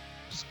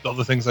 Just all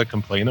the things I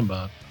complain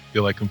about.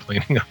 Feel like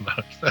complaining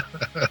about.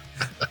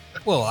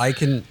 Well, I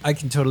can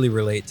totally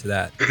relate to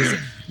that, because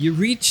you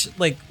reach,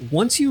 like,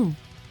 once you're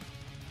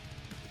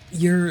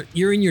in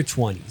your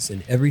 20s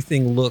and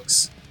everything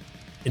looks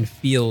and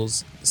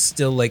feels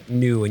still like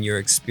new and you're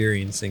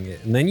experiencing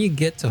it, and then you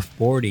get to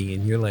 40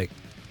 and you're like,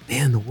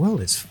 man, the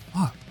world is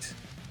fucked.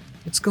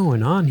 What's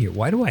going on here?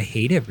 Why do I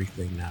hate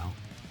everything now?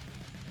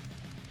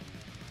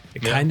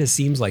 It kind of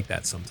seems like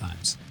that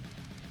sometimes.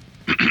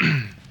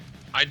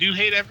 I do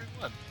hate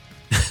everyone.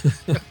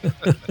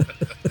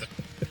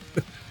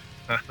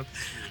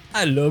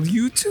 I love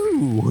you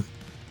too.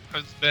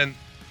 I've spent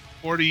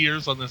 40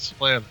 years on this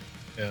planet,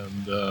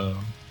 and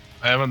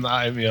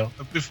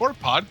before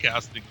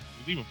podcasting, it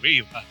was even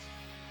way less.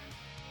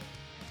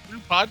 Through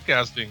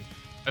podcasting,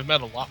 I've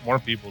met a lot more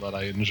people that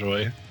I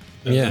enjoy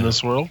in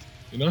this world,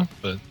 you know.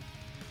 But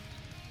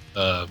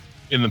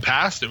in the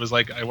past, it was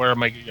like, where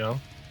am I? You know,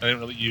 I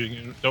didn't really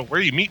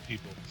where do you meet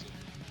people? So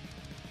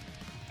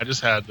I just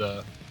had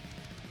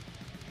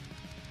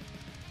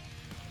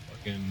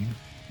fucking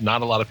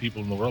not a lot of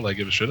people in the world I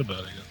give a shit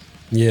about, I guess.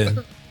 Yeah.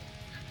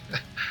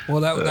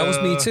 Well, that was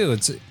me too.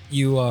 It's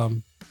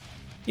you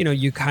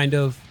you kind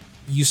of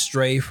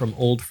stray from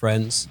old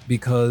friends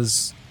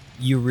because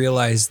you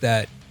realize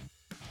that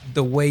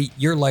the way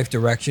your life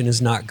direction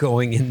is not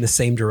going in the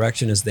same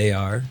direction as they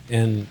are,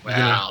 and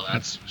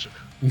that's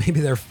maybe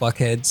they're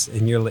fuckheads,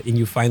 and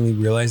you finally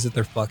realize that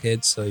they're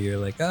fuckheads, so you're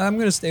like, I'm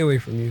gonna stay away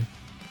from you,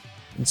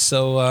 and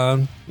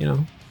so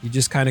you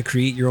just kind of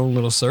create your own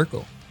little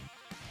circle.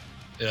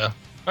 Yeah.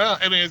 Well,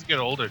 I mean, as you get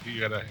older, you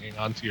gotta hang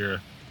on to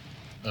your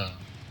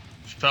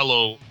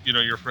fellow,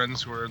 your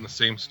friends who are in the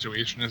same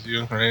situation as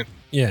you, right?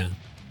 Yeah.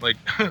 Like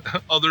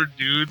other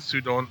dudes who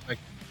don't, like,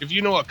 if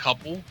you know a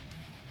couple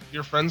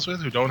you're friends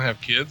with who don't have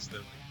kids, they're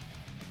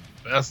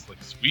like best,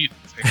 like, sweet.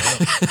 Let's hang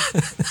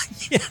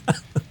out. Yeah.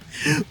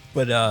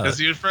 But because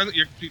your friends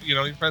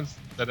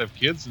that have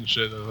kids and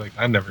shit, like,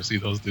 I never see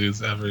those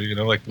dudes ever,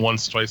 like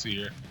once, twice a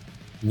year.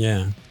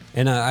 Yeah.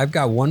 And I've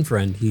got one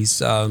friend. He's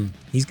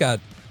got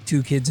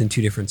 2 kids in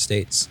 2 different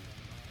states.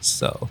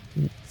 So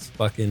it's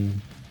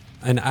fucking,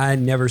 and I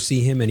never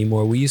see him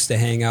anymore. We used to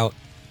hang out.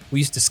 We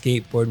used to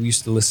skateboard. We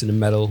used to listen to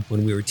metal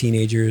when we were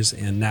teenagers,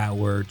 and now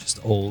we're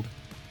just old.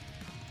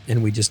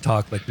 And we just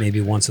talk like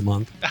maybe once a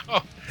month.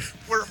 No,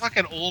 we're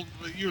fucking old.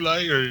 You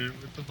like, or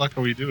what the fuck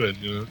are we doing?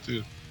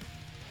 Too.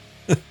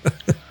 What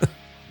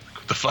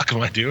the fuck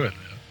am I doing,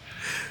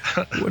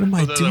 man? What am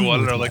I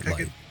doing? I can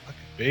fucking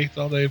bake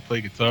all day,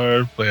 play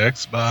guitar, play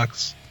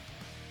Xbox.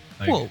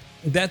 Like, well,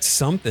 that's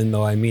something,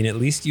 though. I mean, at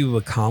least you've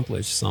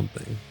accomplished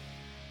something.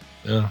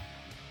 Yeah.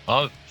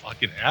 I'm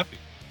fucking happy.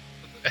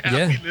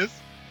 Happiness. Yeah.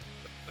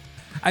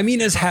 I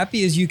mean, as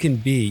happy as you can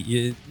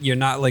be. You're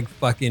not like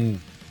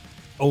fucking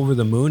over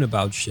the moon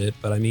about shit,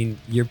 but I mean,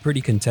 you're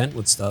pretty content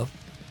with stuff.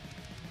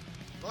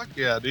 Fuck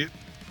yeah, dude.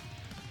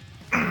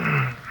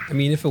 I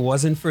mean, if it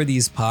wasn't for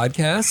these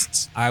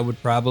podcasts, I would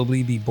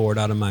probably be bored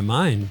out of my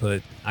mind,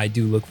 but I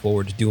do look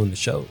forward to doing the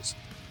shows.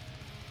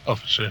 Oh,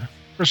 for sure.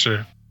 For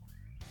sure.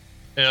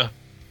 Yeah.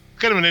 It's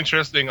kind of an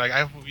interesting, like,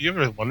 you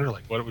ever wonder,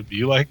 like, what it would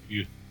be like if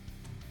you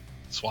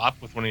swap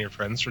with one of your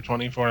friends for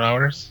 24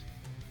 hours?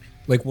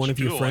 Like one of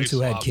your friends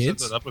who had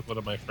kids? Set that up with one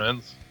of my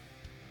friends.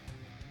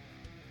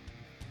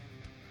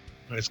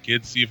 As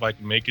kids, see if I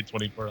can make it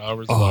 24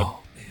 hours without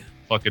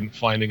fucking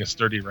finding a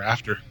sturdy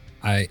rafter.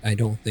 I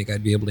don't think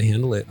I'd be able to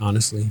handle it,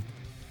 honestly.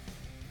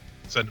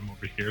 Send him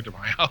over here to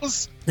my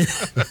house.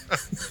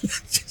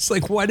 Just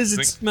like, why does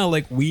it smell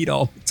like weed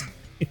all the time?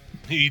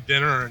 Eat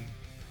dinner and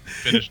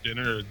finish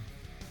dinner and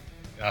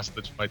ask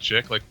my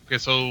chick, like, okay,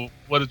 so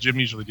what does Jim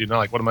usually do now?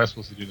 Like, what am I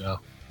supposed to do now?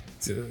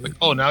 Like,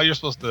 oh, now you're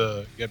supposed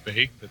to get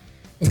baked and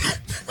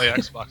play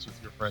Xbox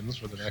with your friends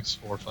for the next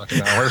 4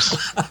 fucking hours.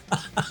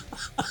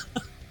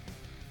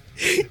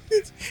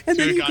 And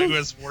to then a you guy go, who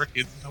has 4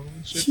 kids. Holy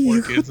shit,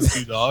 4 kids and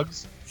 2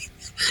 dogs.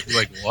 You're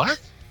like, what?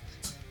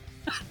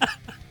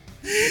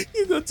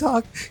 you go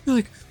talk. You're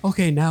like,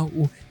 okay, now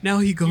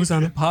he goes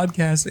on a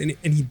podcast and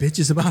he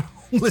bitches about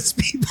homeless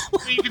people.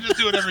 You can just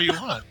do whatever you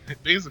want.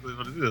 Basically,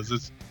 what it is.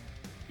 It's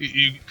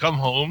you come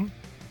home,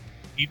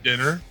 eat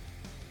dinner,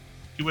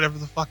 do whatever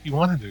the fuck you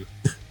want to do.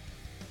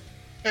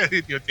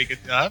 You want to take a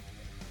nap?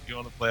 You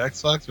want to play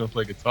Xbox? You want to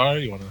play guitar?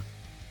 You want to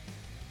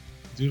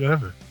do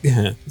whatever?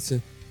 Yeah.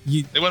 So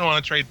They wouldn't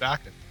want to trade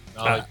back it.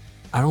 I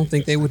don't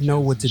think they would know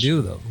what to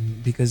do though,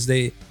 because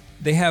they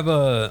have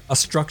a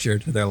structure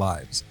to their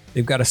lives.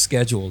 They've got a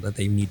schedule that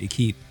they need to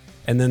keep,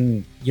 and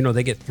then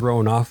they get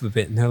thrown off of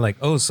it, and they're like,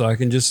 "Oh, so I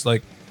can just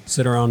like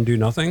sit around and do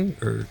nothing,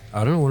 or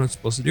I don't know what I'm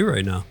supposed to do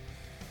right now."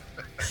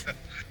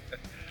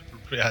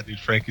 Yeah, dude.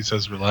 Frankie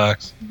says,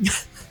 "Relax."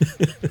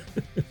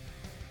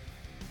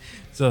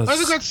 So I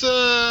think that's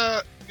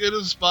good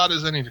a spot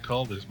as any to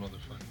call this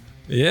motherfucker.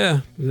 Yeah,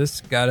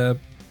 this got a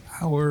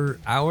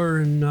hour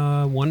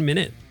and 1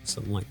 minute,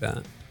 something like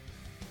that.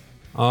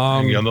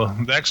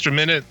 The extra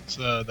minute,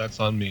 that's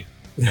on me.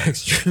 The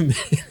extra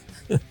minute.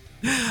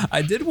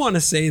 I did want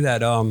to say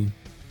that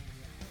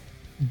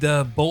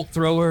the bolt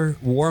thrower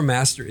War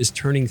Master is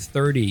turning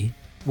 30.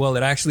 Well,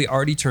 it actually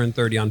already turned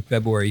 30 on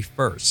February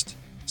 1st.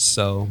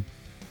 So,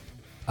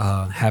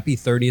 happy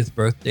 30th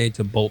birthday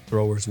to Bolt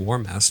Thrower's War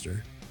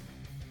Master.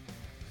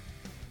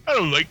 I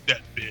don't like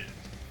that bit.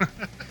 I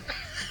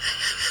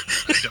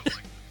don't like that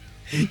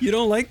bit. You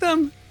don't like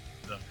them?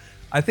 No.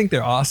 I think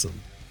they're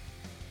awesome.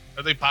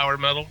 Are they power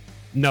metal?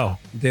 No,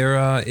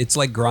 they're it's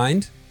like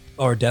grind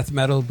or death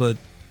metal, but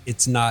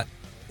it's not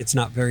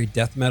very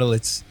death metal.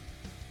 It's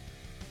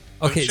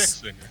okay. Chick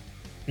singer.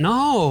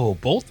 No,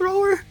 Bolt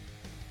Thrower?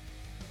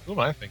 Who am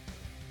I thinking?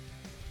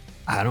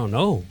 I don't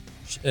know.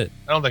 Shit.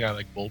 I don't think I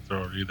like Bolt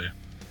Thrower either.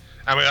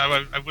 I mean,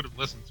 I would have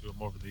listened to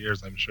him over the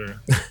years, I'm sure.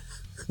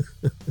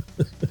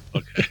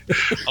 Okay,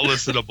 I'll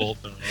listen to Bolt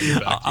Thrower.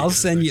 I'll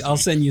send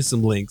you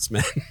some links,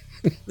 man.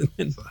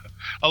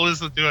 I'll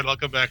listen to it. I'll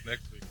come back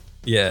next week.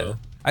 Yeah, So,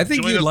 I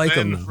think you'd like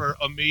them for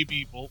a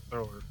maybe Bolt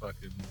Thrower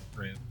fucking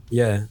brand.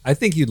 Yeah, I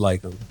think you'd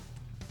like them.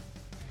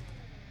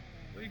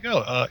 There you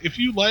go. If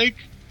you like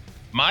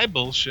my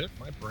bullshit,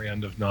 my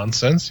brand of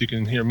nonsense, you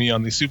can hear me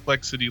on the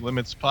Suplex City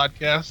Limits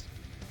podcast,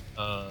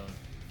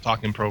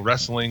 talking pro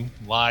wrestling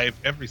live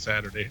every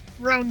Saturday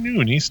around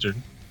noon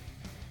Eastern.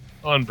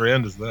 On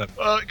brand is that.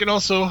 You can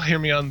also hear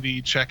me on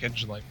the Check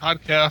Engine Light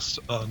podcast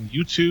on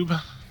YouTube.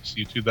 Just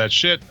YouTube that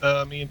shit.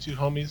 Me and 2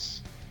 homies.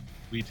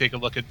 We take a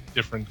look at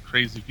different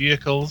crazy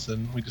vehicles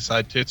and we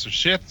decide tits or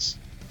shits.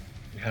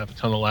 We have a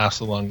ton of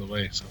laughs along the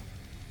way, so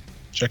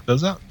check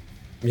those out.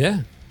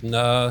 Yeah.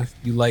 If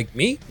you like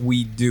me,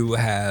 we do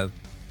have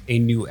a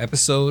new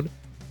episode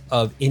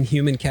of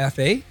Inhuman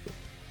Cafe.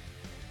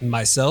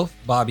 Myself,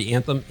 Bobby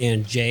Anthem,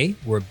 and Jay,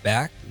 we're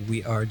back.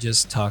 We are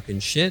just talking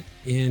shit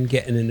and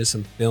getting into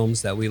some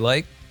films that we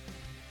like.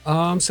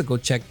 So go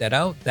check that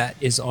out. That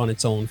is on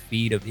its own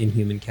feed of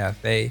Inhuman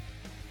Cafe.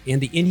 And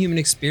the Inhuman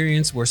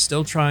Experience, we're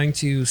still trying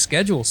to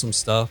schedule some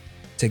stuff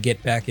to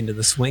get back into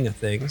the swing of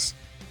things.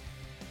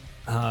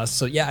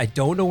 So yeah, I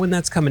don't know when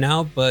that's coming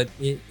out, but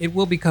it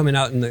will be coming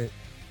out in the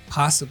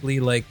possibly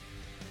like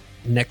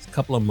next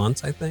couple of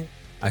months, I think.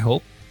 I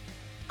hope.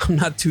 I'm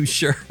not too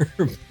sure.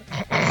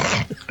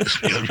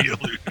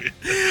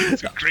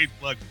 It's a great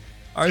plug.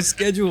 Our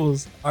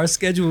schedules are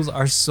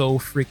so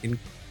freaking,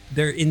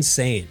 they're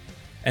insane.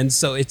 And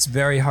so it's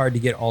very hard to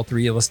get all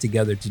 3 of us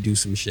together to do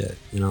some shit,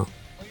 Oh yeah,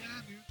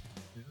 dude.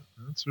 Yeah,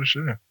 that's for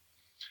sure.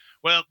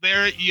 Well,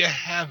 there you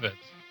have it.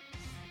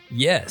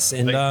 Yes,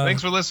 and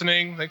thanks for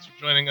listening. Thanks for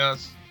joining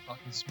us.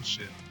 Talking some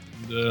shit.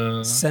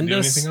 And, send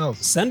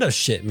us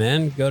shit,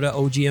 man. Go to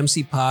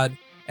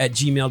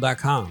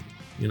ogmcpod@gmail.com.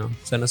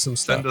 Send us some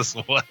stuff. Send us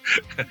what?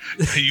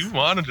 You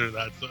monitor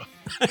that stuff.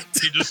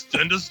 You just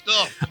send us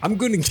stuff. I'm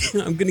gonna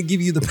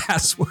give you the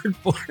password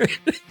for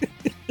it.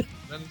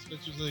 Send us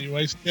pictures of your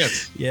wife's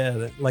tits.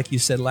 Yeah, like you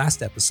said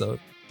last episode.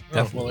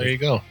 Well, there you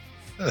go.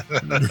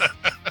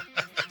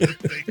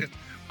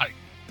 I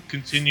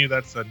continue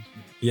that sentence.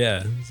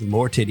 Yeah,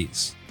 more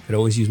titties. Could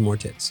always use more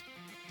tits.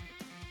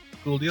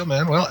 Cool deal,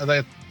 man. Well,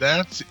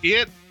 that's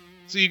it.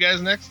 See you guys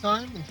next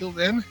time. Until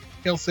then,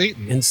 kill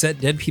Satan. And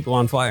set dead people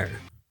on fire.